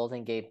to the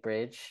Golden Gate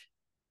Bridge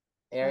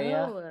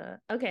area,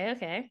 okay,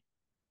 okay.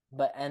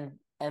 but and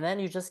then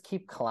you just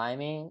keep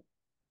climbing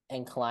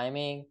and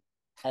climbing,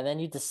 and then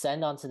you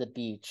descend onto the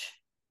beach.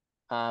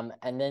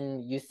 And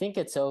then you think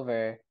it's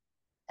over,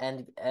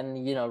 and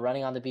you know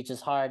running on the beach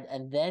is hard,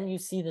 and then you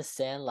see the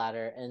sand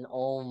ladder, and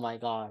oh my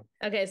God,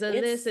 Okay, so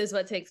this it's is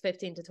what takes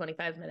 15 to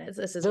 25 minutes.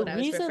 This is the what I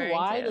was reason referring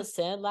why the to.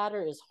 sand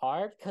ladder is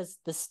hard because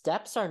the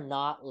steps are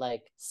not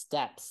like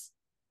steps.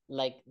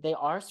 Like they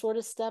are sort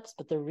of steps,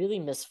 but they're really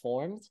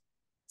misformed.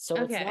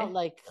 So it's not Okay.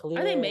 like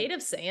Are they clear. made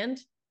of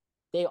sand?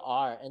 They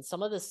are. And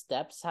some of the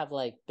steps have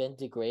like been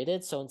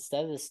degraded. So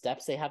instead of the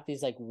steps, they have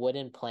these like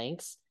wooden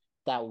planks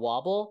that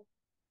wobble.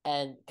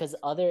 And because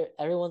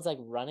everyone's like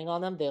running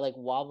on them, they like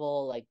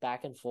wobble like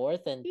back and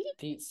forth. And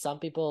some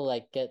people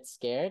like get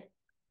scared.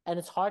 And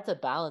it's hard to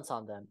balance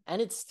on them.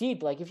 And it's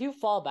steep. Like if you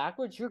fall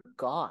backwards, you're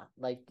gone.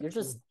 Like you're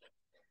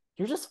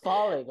just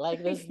falling.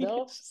 Like there's You're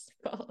no just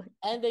falling.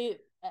 and they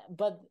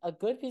but a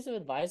good piece of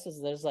advice was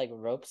there's like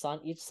ropes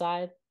on each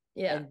side.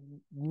 Yeah. And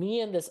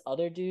me and this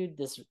other dude,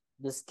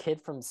 this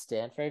kid from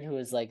Stanford who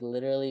was like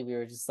literally we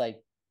were just like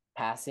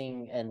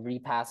passing and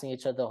repassing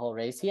each other the whole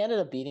race. He ended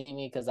up beating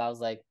me because I was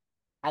like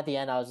at the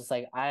end I was just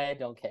like I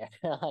don't care.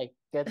 Like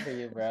good for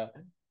you, bro.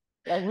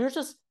 Like we were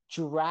just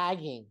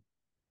dragging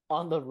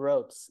on the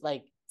ropes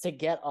like to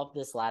get up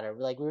this ladder.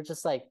 Like we were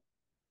just like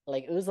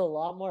it was a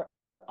lot more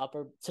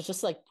upper to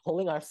just like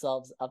pulling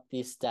ourselves up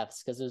these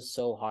steps because it was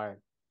so hard.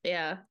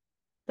 Yeah.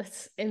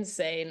 That's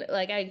insane.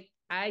 Like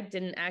I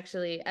didn't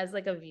actually, as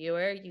like a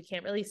viewer, you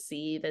can't really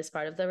see this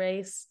part of the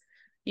race.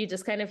 You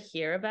just kind of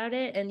hear about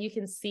it and you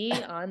can see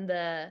on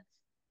the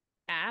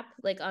app,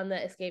 like on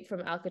the Escape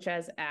from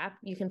Alcatraz app,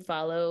 you can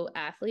follow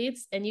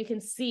athletes and you can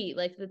see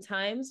like the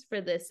times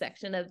for this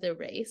section of the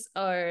race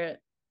are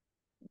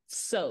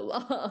so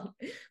long.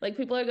 Like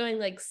people are going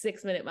like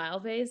 6 minute mile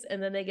pace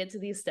and then they get to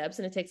these steps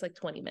and it takes like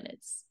 20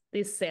 minutes.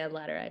 These sand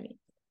ladder, I mean.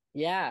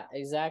 Yeah,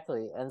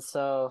 exactly. And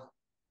so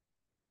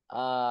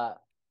uh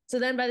So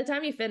then by the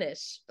time you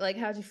finish, like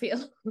how'd you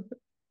feel?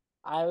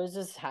 I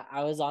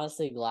was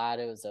honestly glad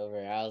it was over.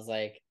 I was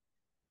like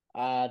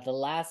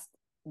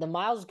the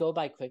miles go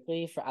by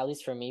quickly for at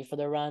least for me for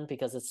the run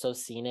because it's so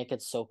scenic,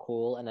 it's so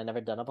cool and I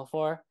never done it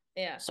before.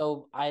 Yeah.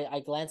 So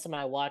I glanced at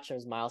my watch. It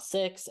was mile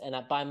six, and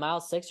by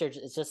mile six,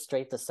 it's just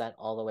straight descent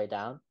all the way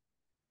down.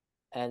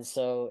 And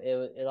so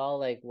it all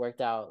like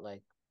worked out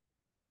like,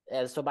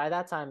 and so by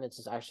that time, it's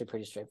just actually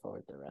pretty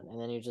straightforward to run, and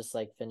then you just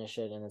like finish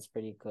it, and it's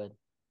pretty good.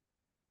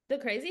 The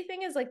crazy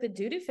thing is, like, the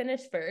dude who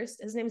finished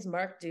first, his name's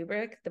Mark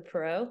Dubrick, the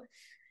pro.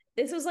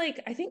 This was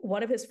like, I think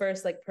one of his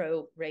first like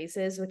pro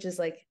races, which is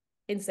like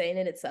insane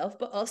in itself,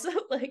 but also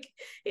like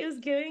he was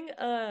giving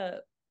a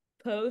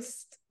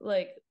post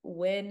like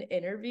win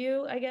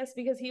interview, I guess,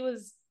 because he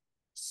was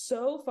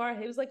so far.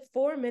 He was like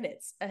 4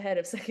 minutes ahead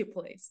of second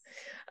place.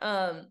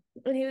 And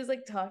he was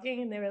like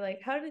talking and they were like,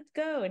 how did it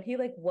go? And he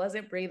like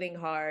wasn't breathing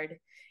hard.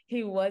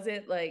 He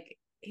wasn't like,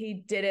 he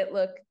didn't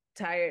look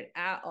tired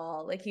at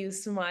all. Like he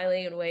was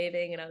smiling and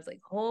waving. And I was like,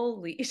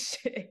 holy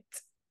shit.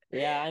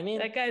 Yeah, I mean,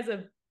 That guy's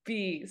a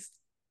beast.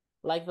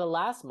 like the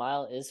last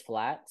mile is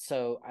flat,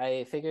 so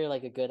I figure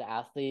like a good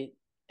athlete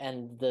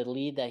and the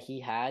lead that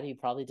he had, he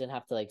probably didn't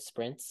have to like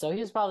sprint. So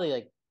he was probably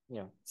like,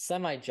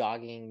 semi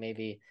jogging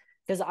maybe.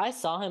 Because I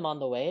saw him on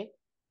the way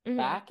Mm-hmm.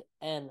 back,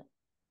 and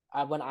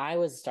when I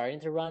was starting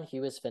to run,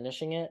 he was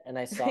finishing it, and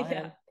I saw Yeah.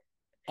 him.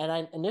 And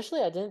I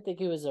initially I didn't think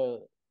he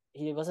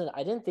wasn't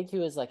I didn't think he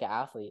was like an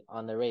athlete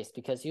on the race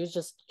because he was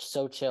just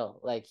so chill.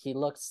 Like he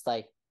looks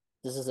like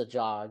this is a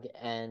jog,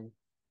 and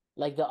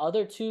like the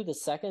other two, the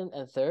second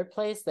and third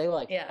place, they were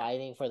like Yeah.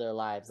 fighting for their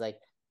lives, like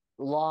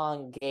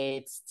long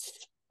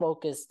gaits,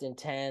 focused,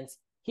 intense.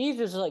 He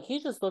just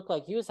looked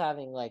like he was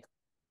having like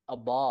a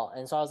ball.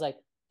 And so I was like,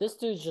 this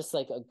dude's just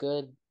like a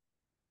good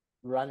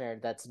runner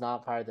that's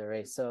not part of the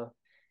race. So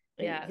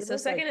Yeah. he So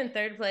looked second like and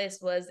third place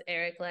was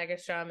Eric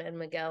Lagerstrom and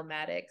Miguel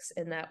Maddox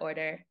in that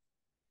order.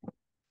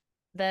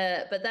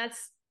 But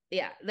that's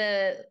yeah,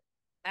 the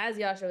as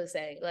Yasha was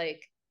saying,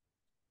 like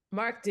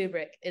Mark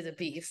Dubrick is a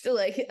beast.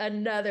 Like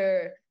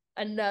another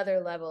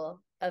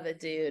level of a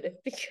dude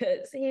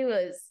because he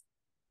was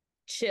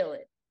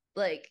chilling.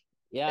 Like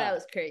that yeah,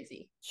 was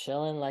crazy.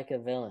 chilling like a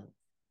villain.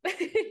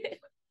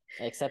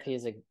 Except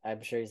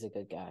I'm sure he's a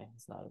good guy.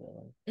 He's not a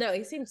villain. No,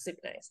 he seems super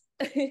nice.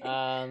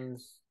 Um,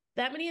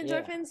 That many yeah.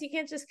 endorphins, you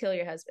can't just kill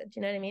your husband.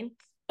 You know what I mean?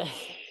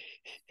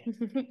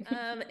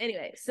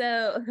 Anyway,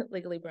 so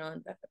legally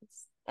blonde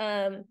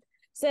reference.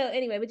 So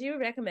anyway, would you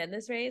recommend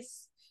this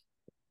race?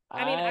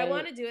 I mean, I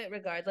want I to do it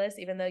regardless,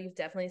 even though you've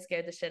definitely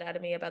scared the shit out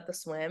of me about the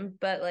swim.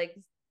 But like,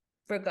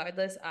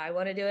 regardless, I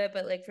want to do it.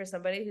 But like, for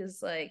somebody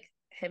who's like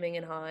hemming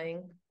and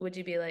hawing, would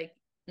you be like,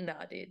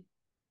 nah, dude,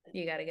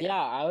 you gotta go? Yeah,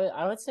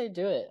 I would say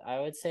do it. I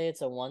would say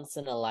it's a once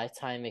in a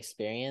lifetime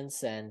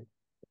experience, and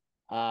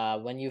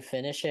when you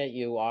finish it,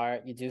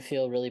 you do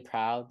feel really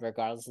proud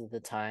regardless of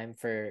the time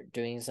for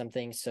doing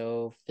something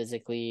so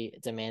physically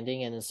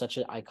demanding and in such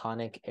an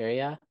iconic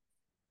area.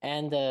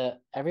 And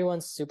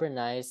everyone's super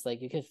nice.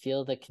 Like you could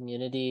feel the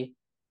community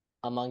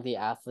among the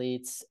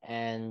athletes,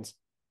 and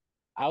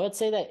I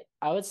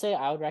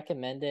would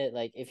recommend it.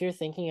 Like if you're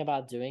thinking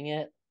about doing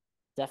it,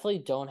 definitely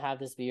don't have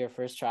this be your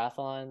first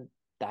triathlon.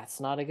 That's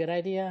not a good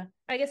idea.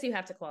 I guess you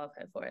have to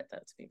qualify for it, though.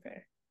 To be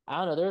fair. I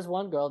don't know. There was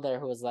one girl there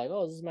who was like,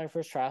 "Oh, this is my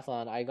first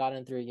triathlon. I got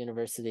in through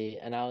university,"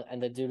 and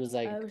the dude was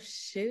like, Oh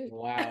shoot!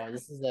 "Wow,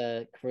 this is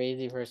a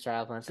crazy first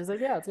triathlon." She's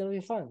like, "Yeah, it's gonna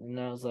be fun," and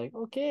I was like,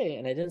 "Okay,"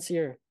 and I didn't see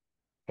her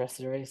the rest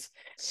of the race.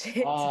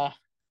 Shit. Uh,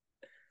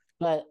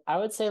 but I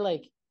would say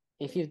like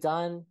if you've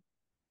done,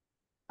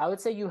 I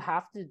would say you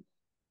have to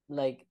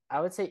I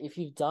would say if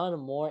you've done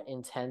more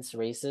intense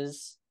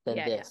races than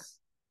Yeah, yeah, this,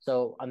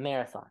 so a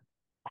marathon,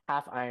 a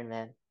half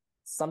Ironman,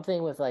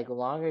 something with like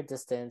longer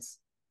distance,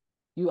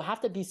 you have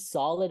to be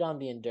solid on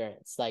the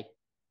endurance. Like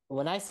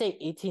when I say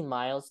 18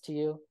 miles to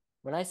you,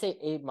 when I say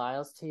 8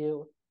 miles to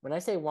you, when I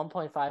say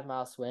 1.5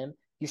 mile swim,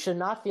 you should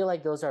not feel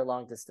like those are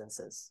long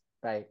distances,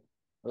 right?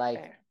 Like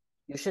fair.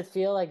 you should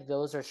feel like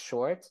those are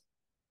short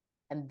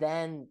and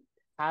then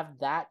have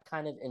that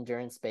kind of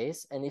endurance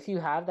space. And if you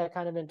have that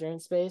kind of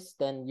endurance space,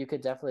 then you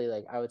could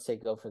definitely I would say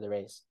go for the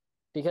race.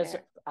 Because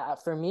Fair.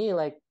 for me,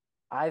 like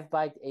I've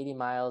biked 80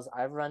 miles,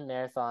 I've run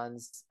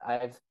marathons,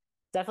 I've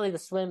definitely the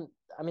swim.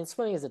 I mean,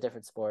 swimming is a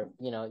different sport.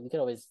 You could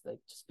always like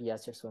just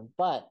BS your swim,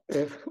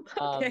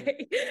 um,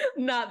 Okay,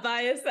 not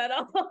biased at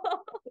all.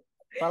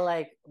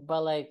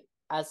 but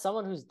as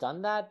someone who's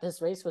done that,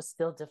 this race was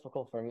still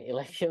difficult for me.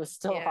 Like it was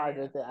still Yeah, hard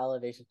yeah. with the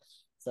elevation.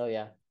 So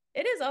yeah.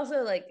 It is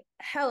also like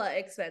hella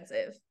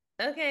expensive.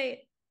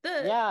 Okay,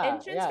 the Yeah,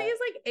 entrance fee yeah. is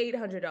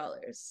like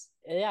 $800.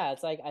 Yeah,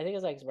 it's like I think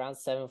it's like around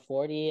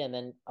 740, and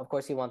then of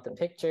course you want the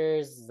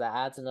pictures, that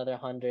adds another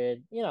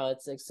 100.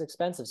 It's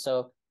expensive.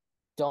 So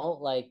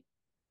don't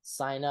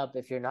sign up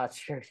if you're not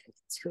sure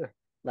to do it.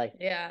 Like,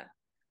 Yeah.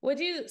 Would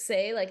you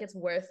say like it's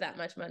worth that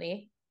much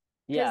money?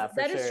 Because yeah, for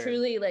that is sure.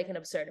 truly like an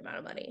absurd amount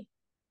of money.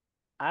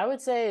 I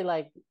would say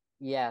For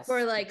yes,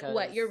 like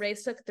what your because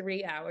race took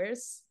 3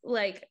 hours.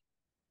 Like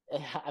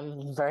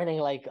I'm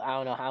burning I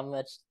don't know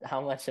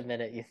how much a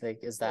minute you think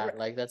is that?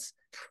 Like that's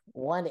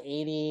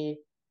 180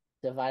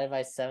 divided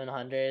by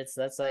 700.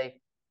 So that's like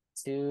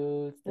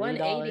two, $3.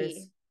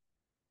 180.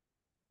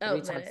 Oh,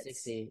 Three times minutes.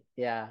 60.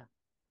 Yeah.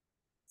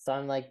 So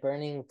I'm like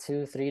burning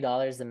 $2,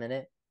 $3 a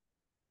minute.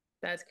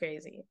 That's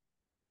crazy.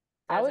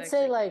 That's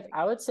actually crazy.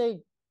 I would say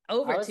I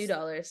Over was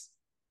 $2.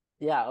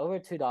 yeah, over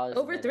 $2 a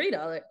Over minute.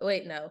 $3.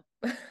 Wait, no.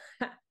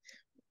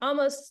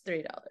 Almost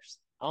 $3.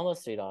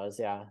 Almost $3,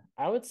 yeah.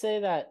 I would say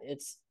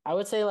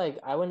like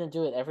I wouldn't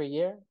do it every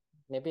year.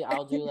 Maybe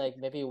I'll do like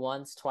maybe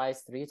once,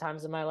 twice, three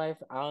times in my life.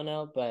 I don't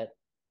know, but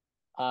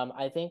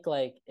I think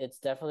like it's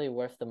definitely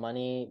worth the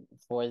money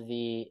for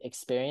the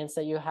experience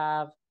that you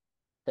have,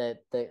 that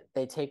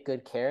they take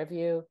good care of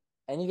you,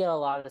 and you get a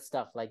lot of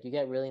stuff. Like you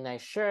get really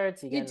nice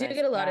shirts, you You get a do nice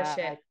get a lot of shit.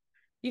 bag,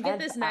 You get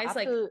and this nice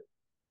like after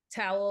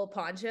towel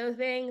poncho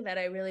thing that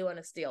I really want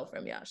to steal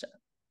from Yasha.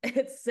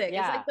 It's sick. It's like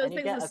yeah, those and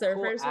you things the get a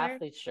cool surfers wear.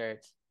 athlete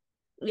shirt,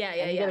 Yeah,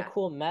 yeah, and you get a yeah.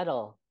 cool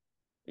medal.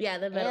 Yeah,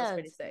 the medal's And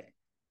pretty sick.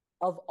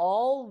 of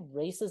all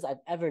races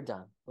I've ever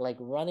done, like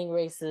running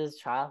races,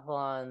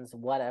 triathlons,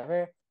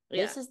 whatever,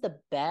 Yeah. this is the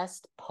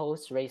best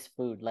post-race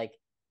food. Like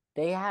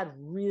they had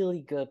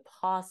really good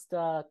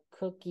pasta,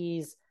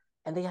 cookies,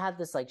 and they had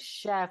this like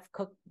chef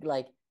cook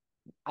like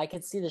I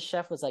could see the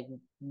chef was like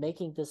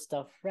making this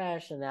stuff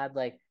fresh and they had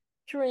like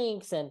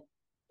drinks and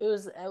it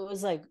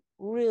was like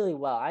really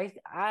well.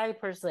 I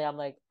personally I'm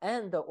like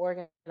and the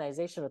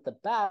organization with the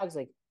bags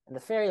like and the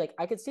ferry like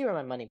I could see where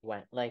my money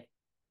went. Like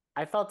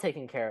I felt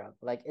taken care of.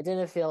 Like it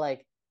didn't feel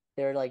like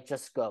they were like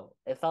just go.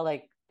 It felt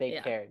like they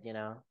Yeah. cared, you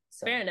know?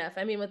 Fair So enough.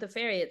 I mean, with the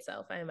ferry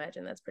itself, I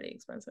imagine that's pretty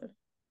expensive.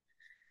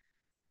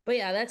 But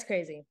yeah, that's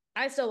crazy.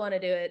 I still want to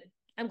do it.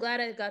 I'm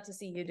glad I got to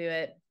see you do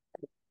it.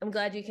 I'm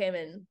glad you came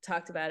and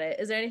talked about it.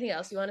 Is there anything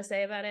else you want to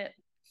say about it?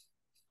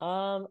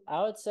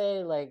 I would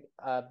say like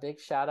a big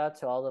shout out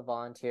to all the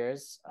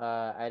volunteers.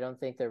 I don't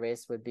think the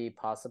race would be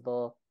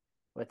possible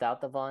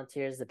without the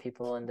volunteers, the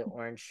people in the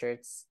orange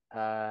shirts.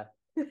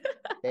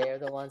 They are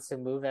the ones who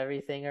move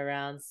everything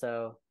around.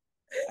 So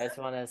I just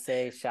want to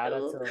say shout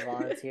out to the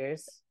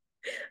volunteers.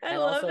 I And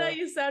love that also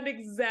you sound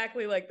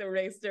exactly like the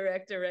race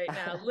director right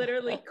now,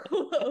 literally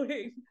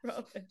quoting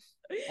from it.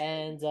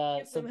 and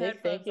Get so some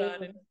big thank headphones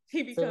on you and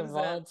he to the becomes a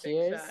big shot.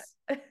 volunteers.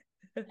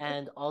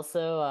 And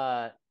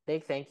also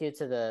big thank you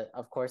to the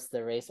of course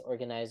the race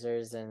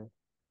organizers and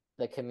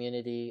the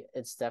community.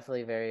 It's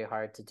definitely very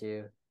hard to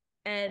do.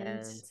 And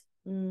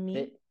And me.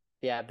 big,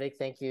 yeah, big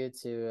thank you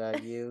to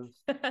you,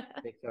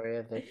 Victoria,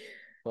 And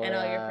for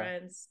all your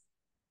friends.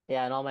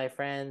 yeah, and all my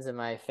friends and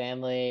my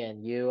family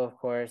and you, of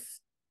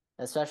course.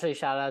 Especially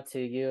shout out to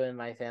you and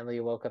my family.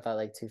 You woke up at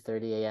like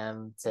 2:30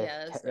 a.m. to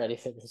Yeah, that's get ready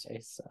nuts. for this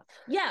race. So.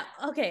 Yeah,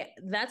 okay.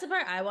 That's a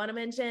part I want to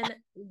mention.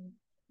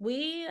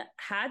 We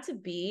had to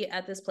be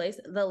at this place,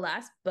 the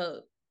last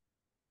boat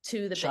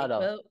to the big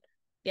Shuttle. boat.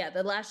 Yeah,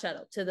 the last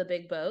shuttle to the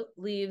big boat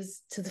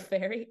leaves to the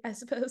ferry, I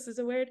suppose is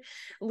a word,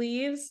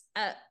 leaves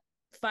at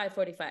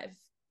 5:45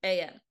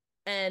 a.m.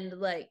 And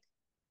like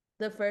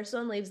the first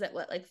one leaves at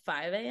what, like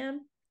 5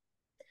 a.m.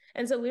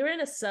 And so we were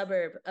in a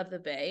suburb of the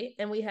bay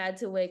and we had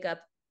to wake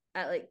up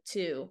at like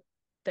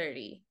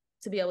 2:30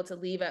 to be able to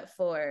leave at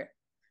 4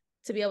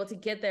 to be able to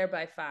get there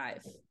by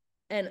 5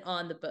 and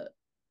on the boat.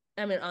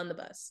 I mean on the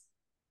bus.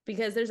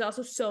 Because there's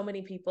also so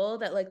many people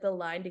that like the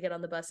line to get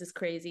on the bus is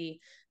crazy.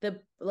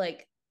 The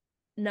like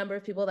number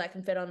of people that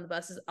can fit on the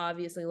bus is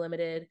obviously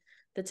limited.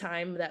 The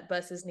time that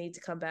buses need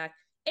to come back,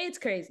 it's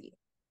crazy.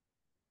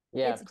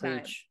 Yeah, It's a time.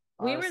 preach.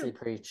 We Honestly, were,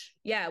 preach.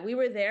 yeah, we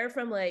were there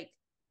from like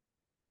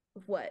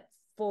what,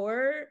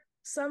 4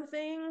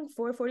 something,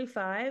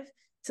 4:45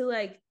 to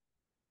like,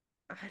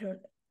 I don't,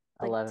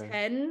 like 11.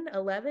 10,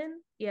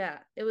 11. Yeah,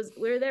 it was,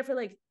 we were there for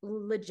like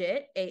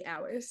legit 8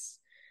 hours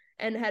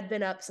and had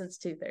been up since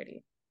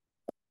 2:30.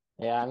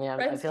 Yeah, I mean, I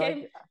Friends feel came,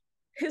 like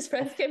his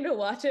friends came to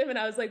watch him and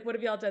I was like, what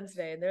have y'all done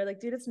today? And they're like,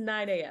 dude, it's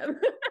 9 a.m.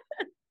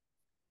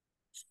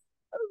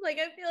 I was like,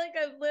 I feel like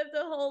I've lived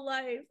a whole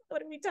life.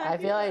 What are we I talking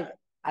feel about? like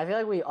I feel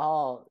like we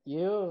all,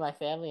 you, my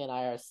family, and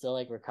I are still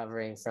like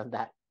recovering from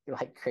that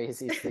like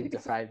crazy sleep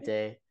deprived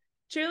day.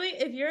 Truly,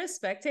 if you're a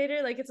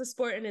spectator, like it's a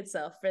sport in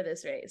itself for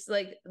this race.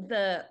 Like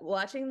the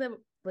watching the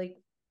like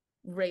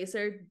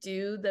racer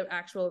do the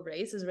actual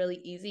race is really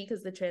easy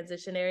because the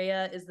transition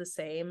area is the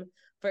same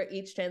for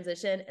each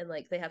transition and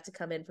like they have to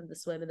come in from the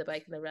swim and the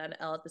bike and the run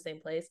all at the same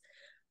place.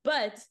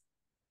 But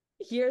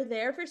you're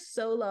there for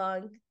so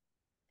long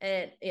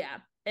and yeah.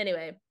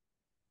 Anyway,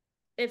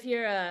 if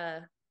you're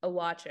a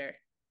watcher,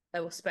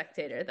 a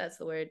spectator, that's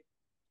the word.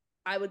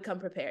 I would come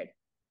prepared.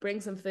 Bring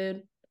some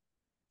food,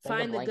 Bring a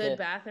find the good blanket.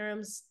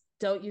 bathrooms.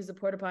 Don't use the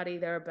porta potty.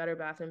 There are better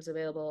bathrooms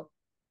available.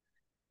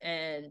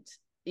 And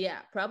yeah,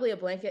 probably a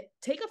blanket.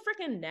 Take a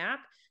freaking nap.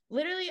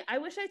 Literally, I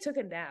wish I took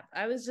a nap.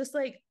 I was just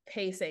like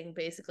pacing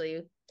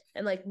basically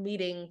and like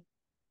meeting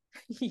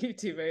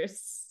YouTubers.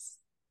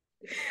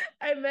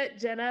 I met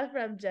Jenna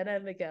from Jenna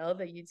and Miguel,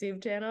 the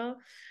YouTube channel,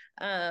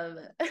 um,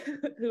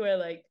 who are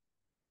like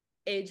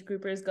age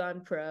groupers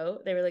gone pro.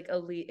 They were like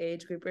elite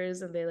age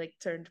groupers and they like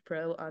turned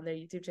pro on their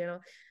YouTube channel.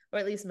 Or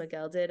at least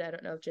Miguel did. I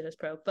don't know if Jenna's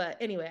pro. But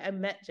anyway, I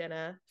met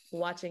Jenna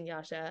watching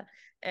Yasha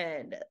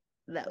and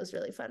that was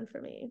really fun for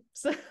me.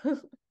 So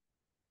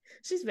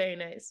she's very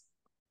nice.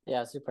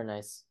 Yeah, super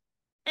nice.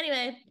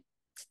 Anyway,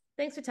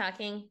 thanks for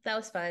talking. That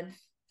was fun.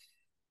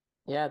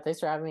 Yeah, thanks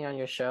for having me on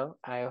your show.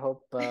 I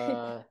hope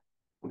I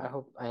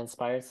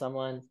inspired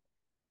someone.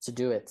 to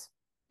do it.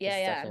 Yeah, It's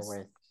yeah. definitely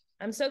worth.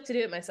 I'm stoked to do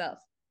it myself.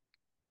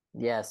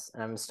 Yes,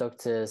 and I'm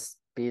stoked to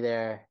be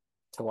there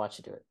to watch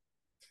you do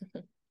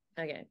it.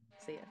 Okay,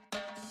 see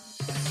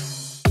ya.